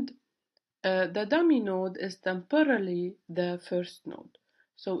 And the dummy node is temporarily the first node.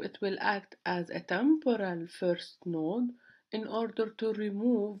 So it will act as a temporal first node in order to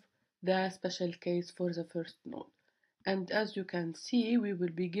remove the special case for the first node. And as you can see, we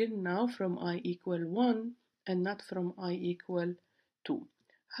will begin now from I equal 1 and not from I equal 2.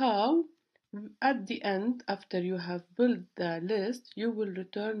 How? At the end, after you have built the list, you will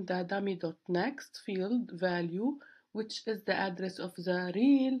return the dummy.next field value, which is the address of the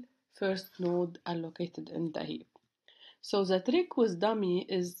real first node allocated in the heap. So the trick with dummy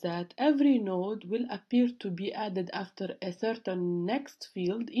is that every node will appear to be added after a certain next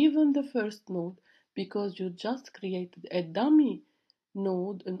field, even the first node, because you just created a dummy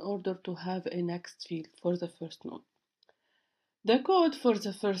node in order to have a next field for the first node. The code for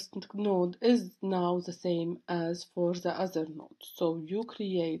the first node is now the same as for the other nodes. So you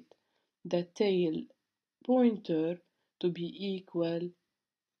create the tail pointer to be equal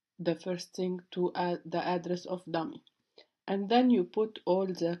the first thing to add the address of dummy. And then you put all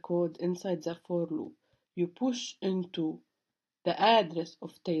the code inside the for loop. You push into the address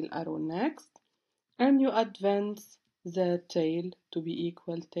of tail arrow next, and you advance the tail to be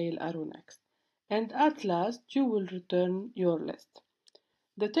equal tail arrow next. And at last, you will return your list.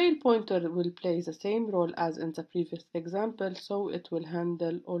 The tail pointer will play the same role as in the previous example, so it will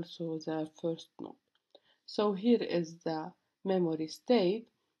handle also the first node. So here is the memory state.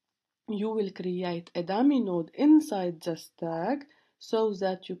 You will create a dummy node inside the stack so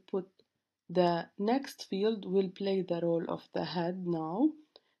that you put the next field will play the role of the head now,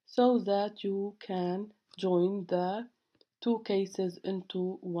 so that you can join the two cases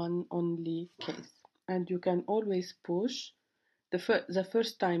into one only case. And you can always push the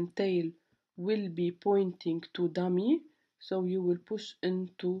first time tail will be pointing to dummy, so you will push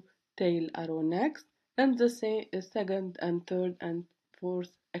into tail arrow next, and the second and third and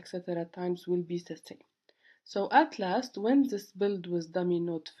fourth, etc. times will be the same. So at last, when this build with dummy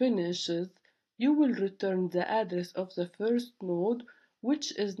node finishes, you will return the address of the first node,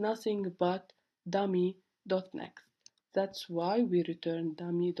 which is nothing but dummy.next. That's why we return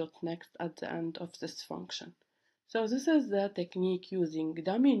dummy.next at the end of this function. So this is the technique using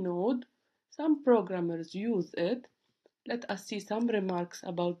dummy node. Some programmers use it. Let us see some remarks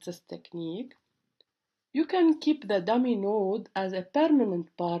about this technique. You can keep the dummy node as a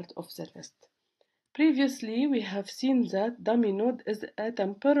permanent part of the list. Previously, we have seen that dummy node is a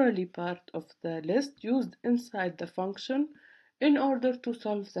temporary part of the list used inside the function in order to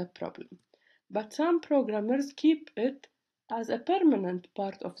solve the problem. But some programmers keep it as a permanent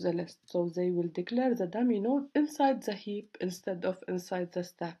part of the list, so they will declare the dummy node inside the heap instead of inside the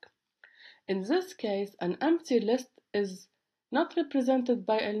stack. In this case, an empty list is not represented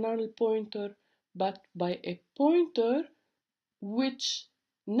by a null pointer, but by a pointer which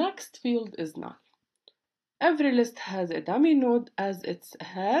next field is null. Every list has a dummy node as its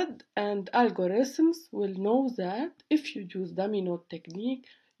head, and algorithms will know that if you use dummy node technique,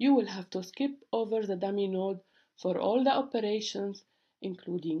 you will have to skip over the dummy node for all the operations,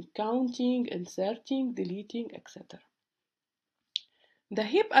 including counting, inserting, deleting, etc. The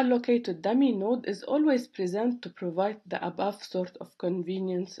heap allocated dummy node is always present to provide the above sort of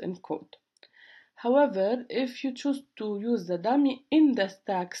convenience in code. However, if you choose to use the dummy in the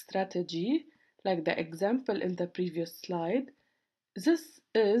stack strategy, like the example in the previous slide, this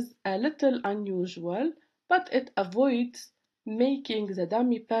is a little unusual, but it avoids making the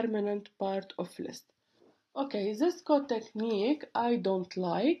dummy permanent part of list. Okay, this code technique I don't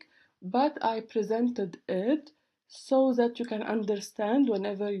like, but I presented it so that you can understand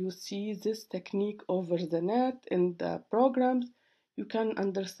whenever you see this technique over the net in the programs, you can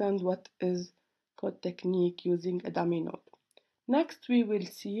understand what is code technique using a dummy node. Next, we will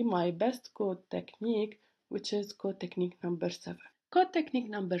see my best code technique, which is code technique number 7. Code technique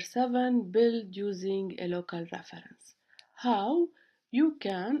number 7, build using a local reference. How? You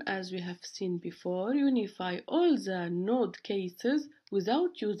can, as we have seen before, unify all the node cases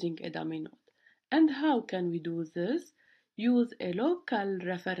without using a dummy node. And how can we do this? Use a local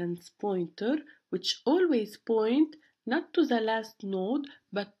reference pointer which always point not to the last node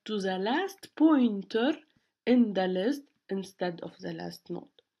but to the last pointer in the list instead of the last node.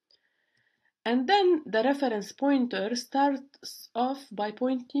 And then the reference pointer starts off by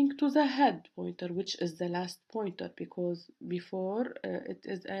pointing to the head pointer, which is the last pointer, because before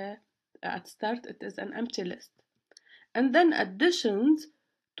at start it is an empty list. And then additions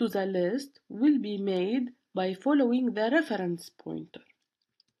to the list will be made by following the reference pointer.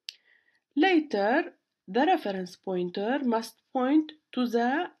 Later, the reference pointer must point to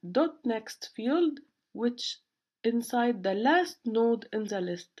the .next field, which inside the last node in the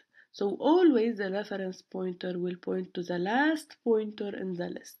list. So always the reference pointer will point to the last pointer in the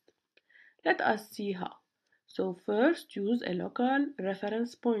list. Let us see how. So first use a local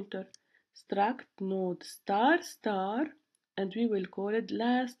reference pointer. Struct node star star, and we will call it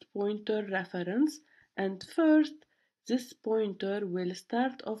last pointer reference. And first, this pointer will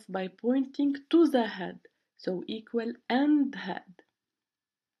start off by pointing to the head. So equal end head.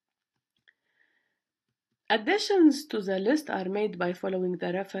 Additions to the list are made by following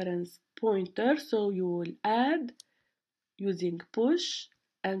the reference pointer, so you will add using push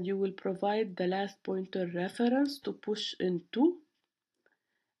and you will provide the last pointer reference to push into,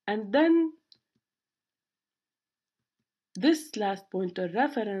 and then this last pointer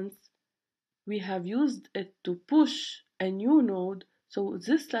reference we have used it to push a new node, so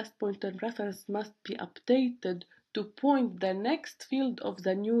this last pointer reference must be updated to point the next field of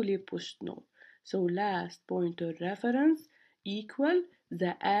the newly pushed node. So last pointer reference equal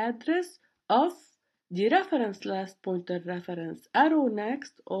the address of the reference last pointer reference arrow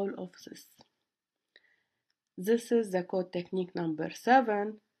next all of this. This is the code technique number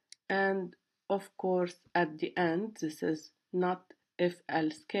 7, and of course at the end this is not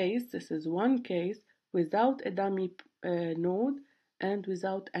if-else case, this is one case without a dummy node and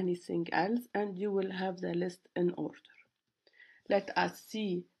without anything else, and you will have the list in order. Let us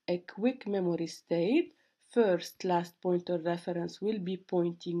see a quick memory state. First, last pointer reference will be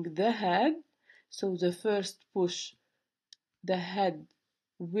pointing the head, so the first push, the head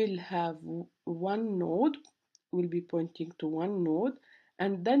will have one node, will be pointing to one node,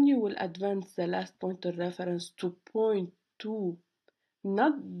 and then you will advance the last pointer reference to point to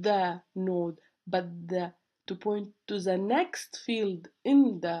not the node but to point to the next field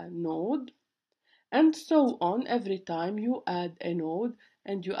in the node, and so on. Every time you add a node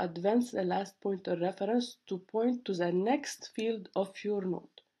and you advance the last pointer reference to point to the next field of your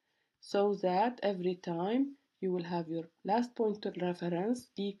node, so that every time you will have your last pointer reference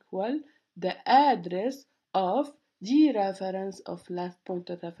equal the address of the reference of last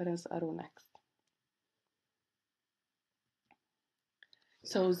pointer reference arrow next.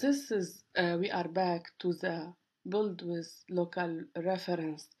 So this is, we are back to the build with local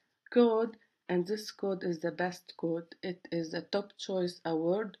reference code, and this code is the best code. It is a top choice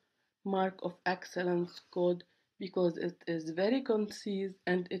award, mark of excellence code, because it is very concise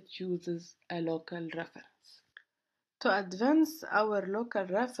and it uses a local reference. To advance our local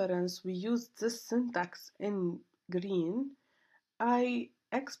reference, we use this syntax in green. I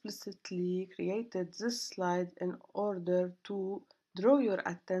explicitly created this slide in order to draw your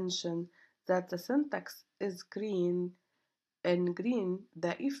attention that the syntax is green. In green,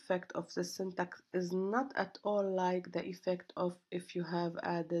 the effect of the syntax is not at all like the effect of if you have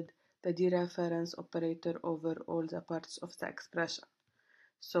added the dereference operator over all the parts of the expression.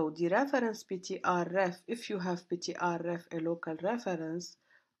 So dereference ptrref, if you have ptrref, a local reference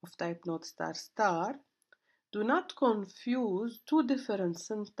of type node star star, do not confuse two different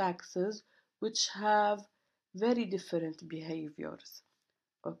syntaxes which have very different behaviors.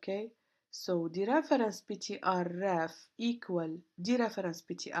 Okay, So dereference ptrref equal dereference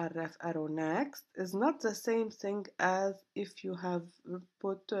ptrref arrow next is not the same thing as if you have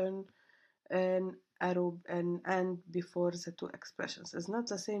put an arrow and before the two expressions. It's not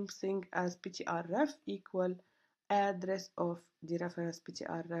the same thing as ptrref equal address of dereference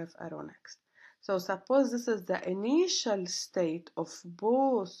ptrref arrow next. So suppose this is the initial state of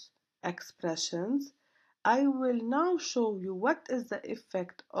both expressions. I will now show you what is the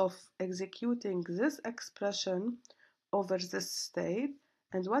effect of executing this expression over this state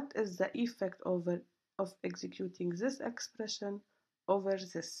and what is the effect of executing this expression over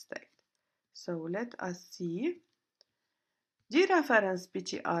this state. So let us see. Dereference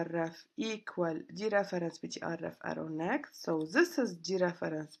ptrref equal dereference ptrref arrow next. So this is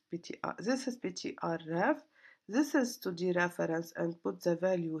dereference this is ptrref. This is to dereference and put the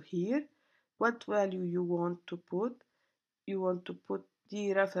value here. What value you want to put? You want to put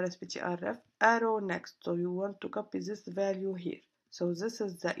dereference ptrref arrow next. So you want to copy this value here. So this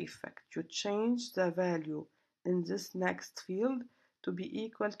is the effect. You change the value in this next field to be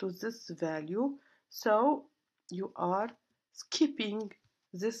equal to this value. So you are skipping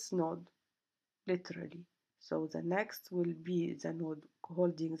this node literally. So the next will be the node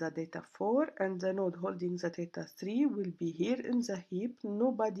holding the data 4 and the node holding the data 3 will be here in the heap.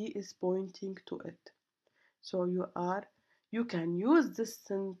 Nobody is pointing to it. So you can use this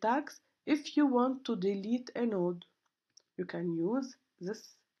syntax if you want to delete a node. You can use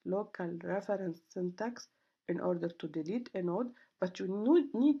this local reference syntax in order to delete a node, but you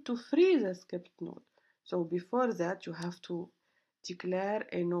need to free the skipped node. So before that, you have to declare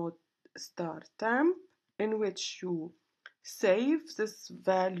a node star temp in which you save this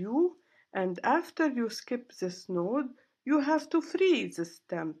value, and after you skip this node, you have to free this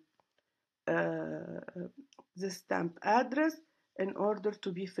temp address in order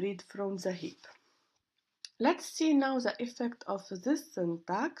to be freed from the heap. Let's see now the effect of this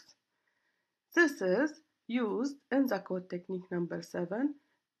syntax. This is used in the code technique number 7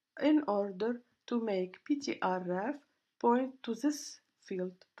 in order to make ptrref point to this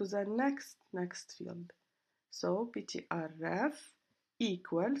field, to the next field. So ptrref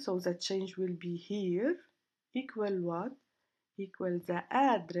equal, so the change will be here, equal what? Equal the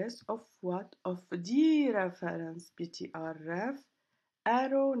address of what? Of dereference ptrref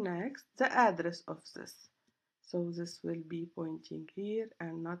arrow next, the address of this. So this will be pointing here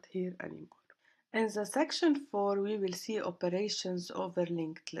and not here anymore. In the section 4, we will see operations over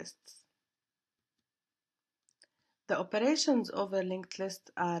linked lists. The operations over linked lists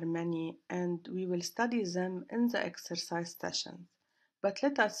are many, and we will study them in the exercise sessions. But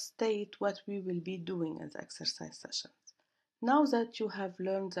let us state what we will be doing in the exercise sessions. Now that you have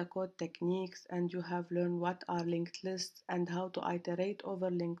learned the code techniques and you have learned what are linked lists and how to iterate over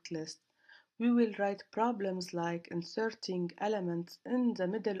linked lists, we will write problems like inserting elements in the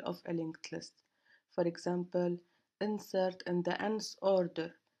middle of a linked list. For example, insert in the nth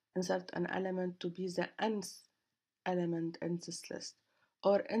order, insert an element to be the nth element in this list,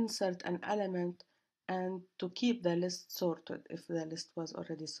 or insert an element and to keep the list sorted if the list was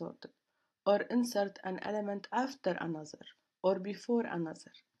already sorted, or insert an element after another or before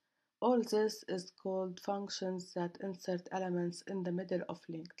another. All this is called functions that insert elements in the middle of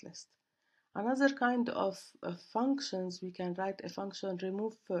linked list. Another kind of functions, we can write a function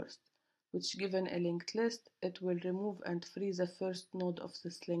remove first, which given a linked list, it will remove and free the first node of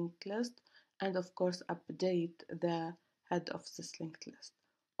this linked list, and of course update the head of this linked list.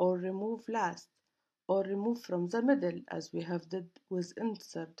 Or remove last, or remove from the middle, as we have did with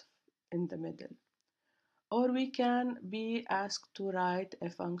insert in the middle. Or we can be asked to write a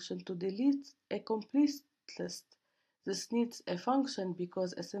function to delete a complete list. This needs a function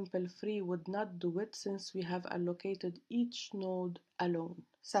because a simple free would not do it since we have allocated each node alone,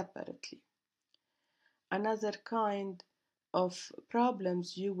 separately. Another kind of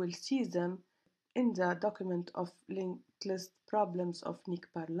problems, you will see them in the document of linked list problems of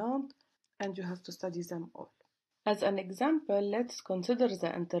Parlante, and you have to study them all. As an example, let's consider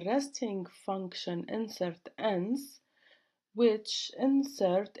the interesting function insert_ends, which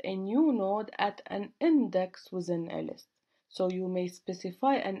insert a new node at an index within a list. So you may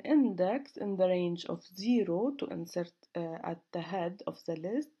specify an index in the range of 0 to insert at the head of the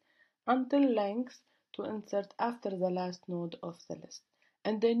list until length to insert after the last node of the list.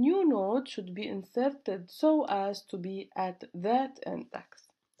 And the new node should be inserted so as to be at that index.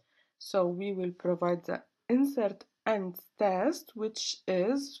 So we will provide the insert ends test, which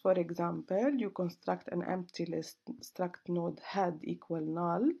is, for example, you construct an empty list, struct node head equal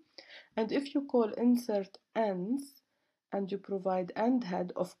null, and if you call insert ends and you provide end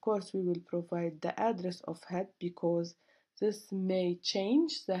head. Of course, we will provide the address of head because this may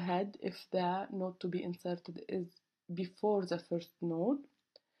change the head if the node to be inserted is before the first node.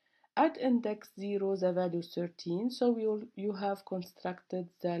 At index 0, the value is 13, so you have constructed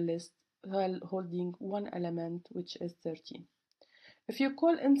the list holding one element, which is 13. If you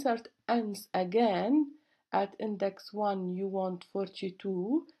call insert ends again, at index 1 you want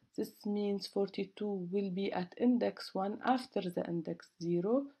 42, this means 42 will be at index 1 after the index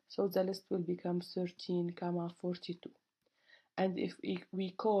 0, so the list will become 13, 42. And if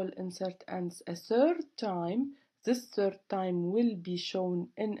we call insert ends a third time, this third time will be shown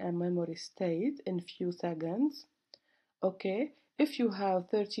in a memory state in few seconds. Okay, if you have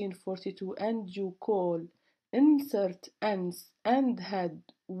 1342 and you call insert ends and head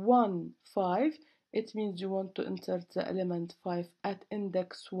 1, 5, it means you want to insert the element 5 at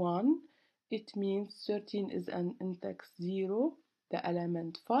index 1. It means 13 is an index 0, the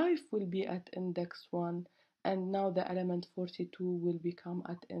element 5 will be at index 1, and now the element 42 will become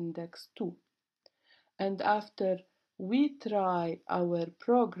at index 2. And after we try our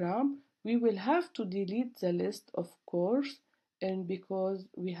program, we will have to delete the list, of course, and because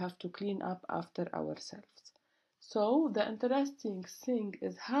we have to clean up after ourselves. So the interesting thing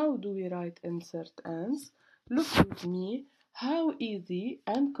is, how do we write insert ends? Look with me how easy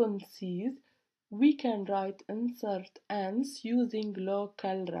and concise we can write insert ends using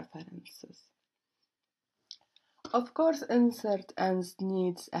local references. Of course, insert ends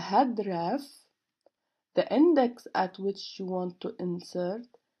needs a head ref, the index at which you want to insert,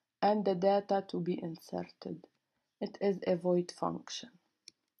 and the data to be inserted. It is a void function.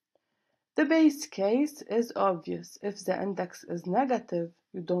 The base case is obvious. If the index is negative,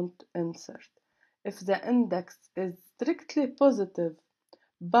 you don't insert. If the index is strictly positive,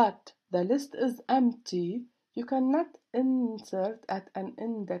 but the list is empty, you cannot insert at an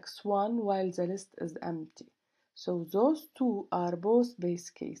index 1 while the list is empty. So those two are both base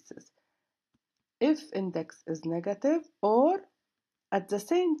cases. If index is negative, or at the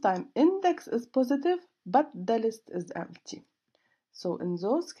same time index is positive but the list is empty. So in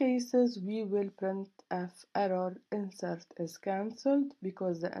those cases we will print F error insert is cancelled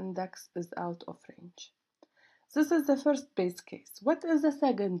because the index is out of range. This is the first base case. What is the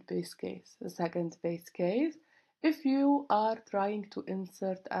second base case? The second base case, if you are trying to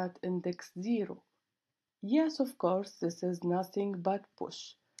insert at index 0. Yes, of course, this is nothing but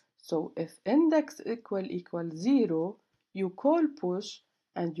push. So if index equals 0, you call push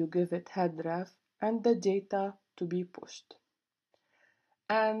and you give it head ref and the data to be pushed.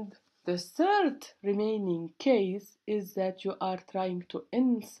 And the third remaining case is that you are trying to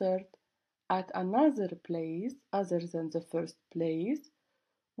insert at another place other than the first place,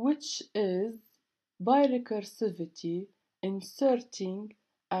 which is by recursivity inserting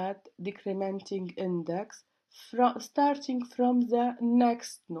at decrementing index starting from the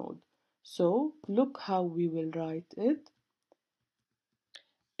next node. So look how we will write it.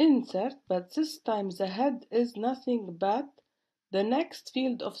 Insert, but this time the head is nothing but the next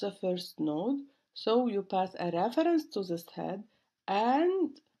field of the first node. So you pass a reference to this head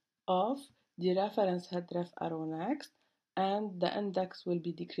and of the reference head ref arrow next, and the index will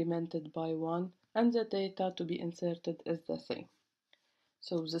be decremented by 1 and the data to be inserted is the same.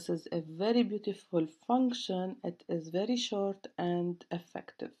 So this is a very beautiful function. It is very short and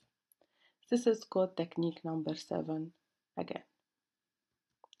effective. This is code technique number 7 again.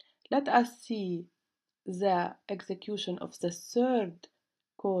 Let us see the execution of the third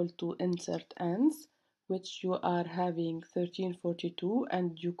call to insert ends, which you are having 1342,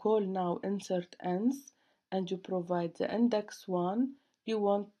 and you call now insert ends and you provide the index 1. You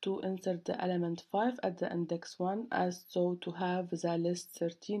want to insert the element 5 at the index 1 as so to have the list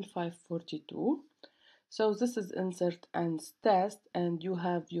 13542. So this is insert ends test, and you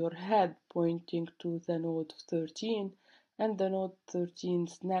have your head pointing to the node 13 and the node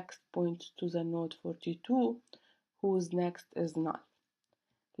 13's next points to the node 42, whose next is null.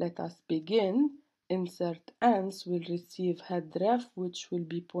 Let us begin. Insert ends will receive head ref, which will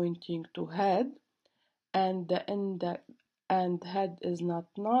be pointing to head, and the index and head is not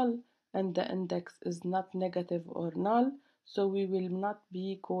null, and the index is not negative or null, so we will not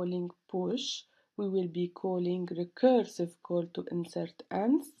be calling push. We will be calling recursive call to insert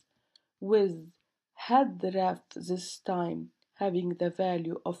ends with head ref this time having the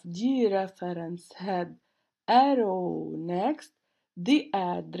value of dereference head arrow next, the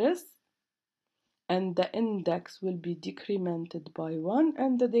address, and the index will be decremented by 1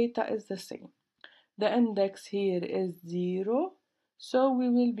 and the data is the same. The index here is 0, so we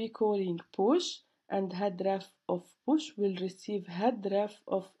will be calling push and head ref of push will receive head ref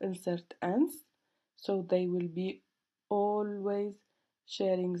of insert ends, so they will be always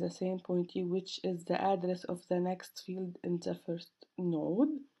sharing the same pointer, which is the address of the next field in the first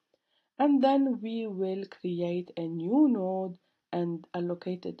node. And then we will create a new node and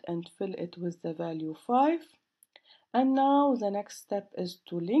allocate it and fill it with the value 5. And now the next step is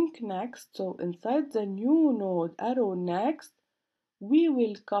to link next. So inside the new node arrow next, we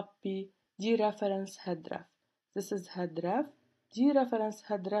will copy dereference headref. This is headref. Dereference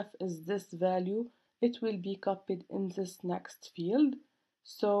headref is this value. It will be copied in this next field.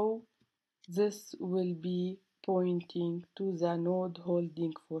 So this will be pointing to the node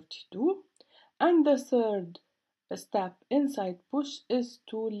holding 42. And the third step inside push is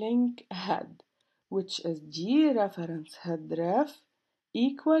to link head, which is dereference headref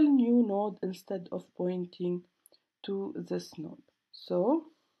equal new node instead of pointing to this node. So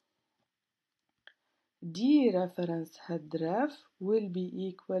dereference headref will be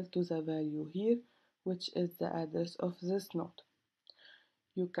equal to the value here, which is the address of this node.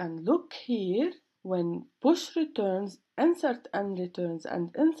 You can look here when push returns, insert n returns, and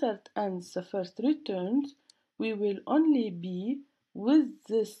insert ends the first returns, we will only be with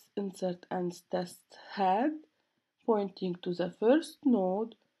this insert ends test head pointing to the first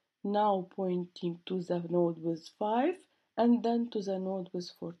node, now pointing to the node with 5, and then to the node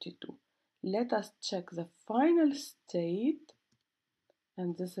with 42. Let us check the final state,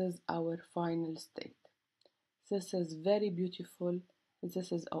 and this is our final state. This is very beautiful.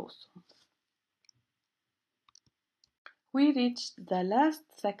 This is awesome. We reached the last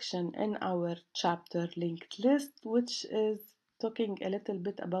section in our chapter linked list, which is talking a little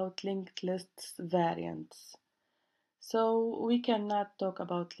bit about linked lists variants. So we cannot talk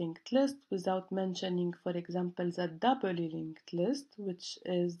about linked list without mentioning, for example, the doubly linked list, which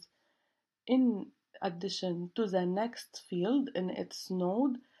is in addition to the next field in its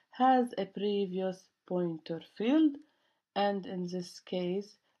node has a previous pointer field, and in this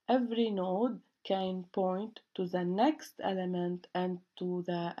case every node can point to the next element and to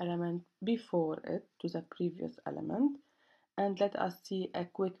the element before it, to the previous element. And let us see a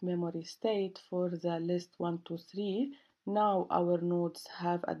quick memory state for the list 1, 2, 3. Now our nodes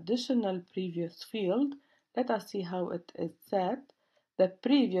have additional previous field. Let us see how it is set. The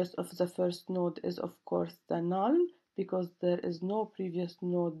previous of the first node is of course the null, because there is no previous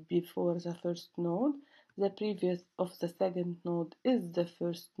node before the first node. The previous of the second node is the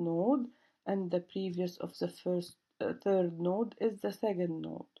first node, and the previous of the third node is the second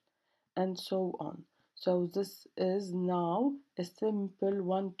node, and so on. So this is now a simple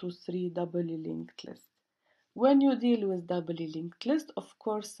 1, 2, 3 doubly linked list. When you deal with doubly linked list, of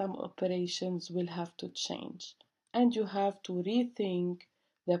course some operations will have to change, and you have to rethink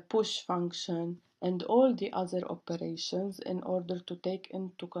the push function and all the other operations in order to take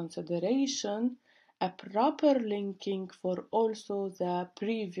into consideration a proper linking for also the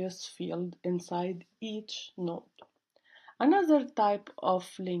previous field inside each node. Another type of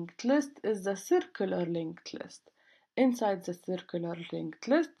linked list is the circular linked list. Inside the circular linked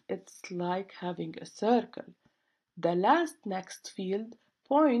list, it's like having a circle. The last next field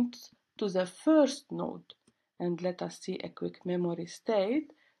points to the first node. And let us see a quick memory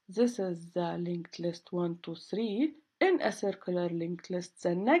state. This is the linked list 1, 2, 3. In a circular linked list,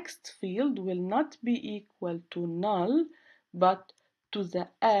 the next field will not be equal to null, but to the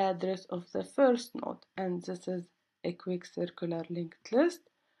address of the first node. And this is a quick circular linked list.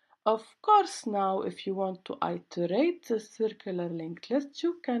 Of course, now if you want to iterate the circular linked list,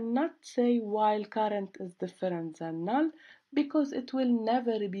 you cannot say while current is different than null, because it will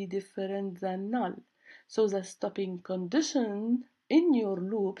never be different than null. So the stopping condition in your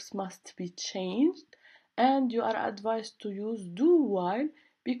loops must be changed, and you are advised to use do while,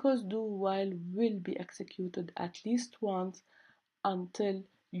 because do while will be executed at least once until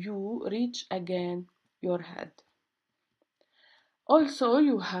you reach again your head. Also,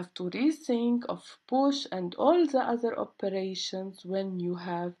 you have to rethink of push and all the other operations when you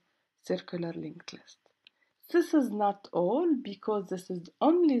have circular linked list. This is not all, because this is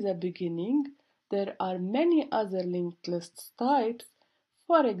only the beginning. There are many other linked list types.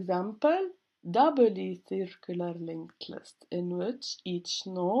 For example, doubly circular linked list, in which each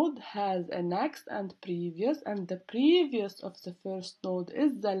node has a next and previous, and the previous of the first node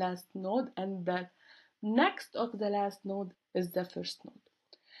is the last node, and the next of the last node is the first node.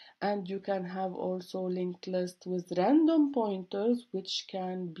 And you can have also linked list with random pointers, which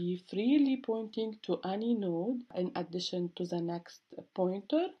can be freely pointing to any node in addition to the next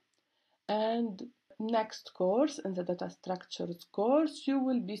pointer. And next course, in the data structures course, you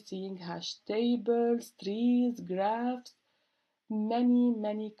will be seeing hash tables, trees, graphs,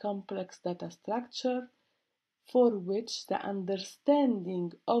 many complex data structure for which the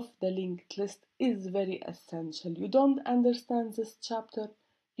understanding of the linked list is very essential. You don't understand this chapter,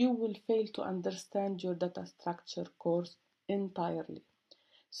 you will fail to understand your data structure course entirely.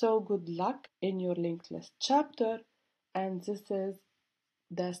 So good luck in your linked list chapter, and this is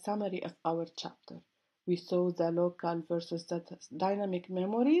the summary of our chapter. We saw the local versus the dynamic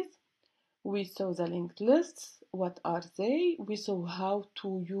memories. We saw the linked lists. What are they? We saw how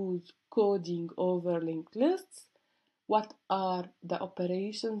to use coding over linked lists. What are the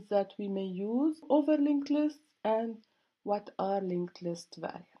operations that we may use over linked lists, and what are linked list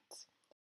variables.